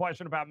was some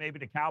question about maybe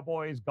the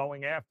Cowboys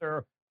going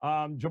after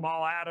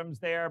Jamal Adams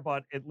there,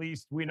 but at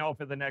least we know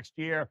for the next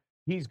year,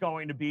 he's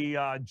going to be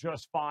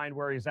just fine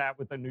where he's at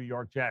with the New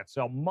York Jets.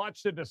 So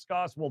much to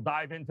discuss. We'll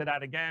dive into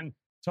that again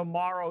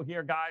tomorrow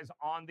here, guys,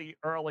 on the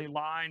early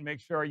line. Make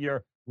sure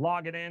you're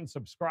logging in,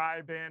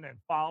 subscribing, and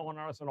following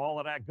us and all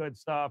of that good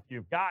stuff.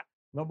 You've got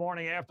the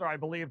morning after, I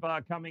believe,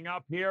 coming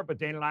up here, but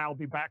Dane and I will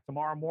be back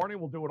tomorrow morning.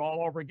 We'll do it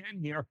all over again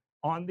here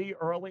on the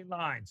early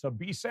line. So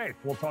be safe.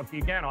 We'll talk to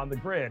you again on the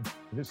grid.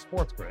 It is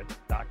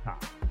sportsgrid.com.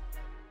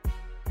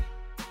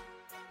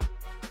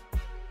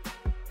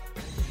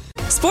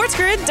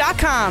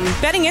 SportsGrid.com.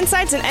 Betting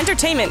insights and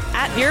entertainment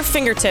at your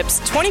fingertips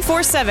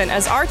 24/7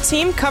 as our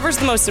team covers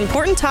the most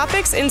important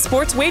topics in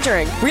sports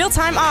wagering.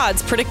 Real-time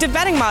odds, predictive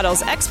betting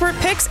models, expert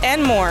picks,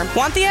 and more.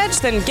 Want the edge?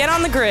 Then get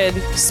on the grid.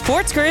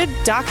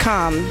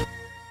 SportsGrid.com.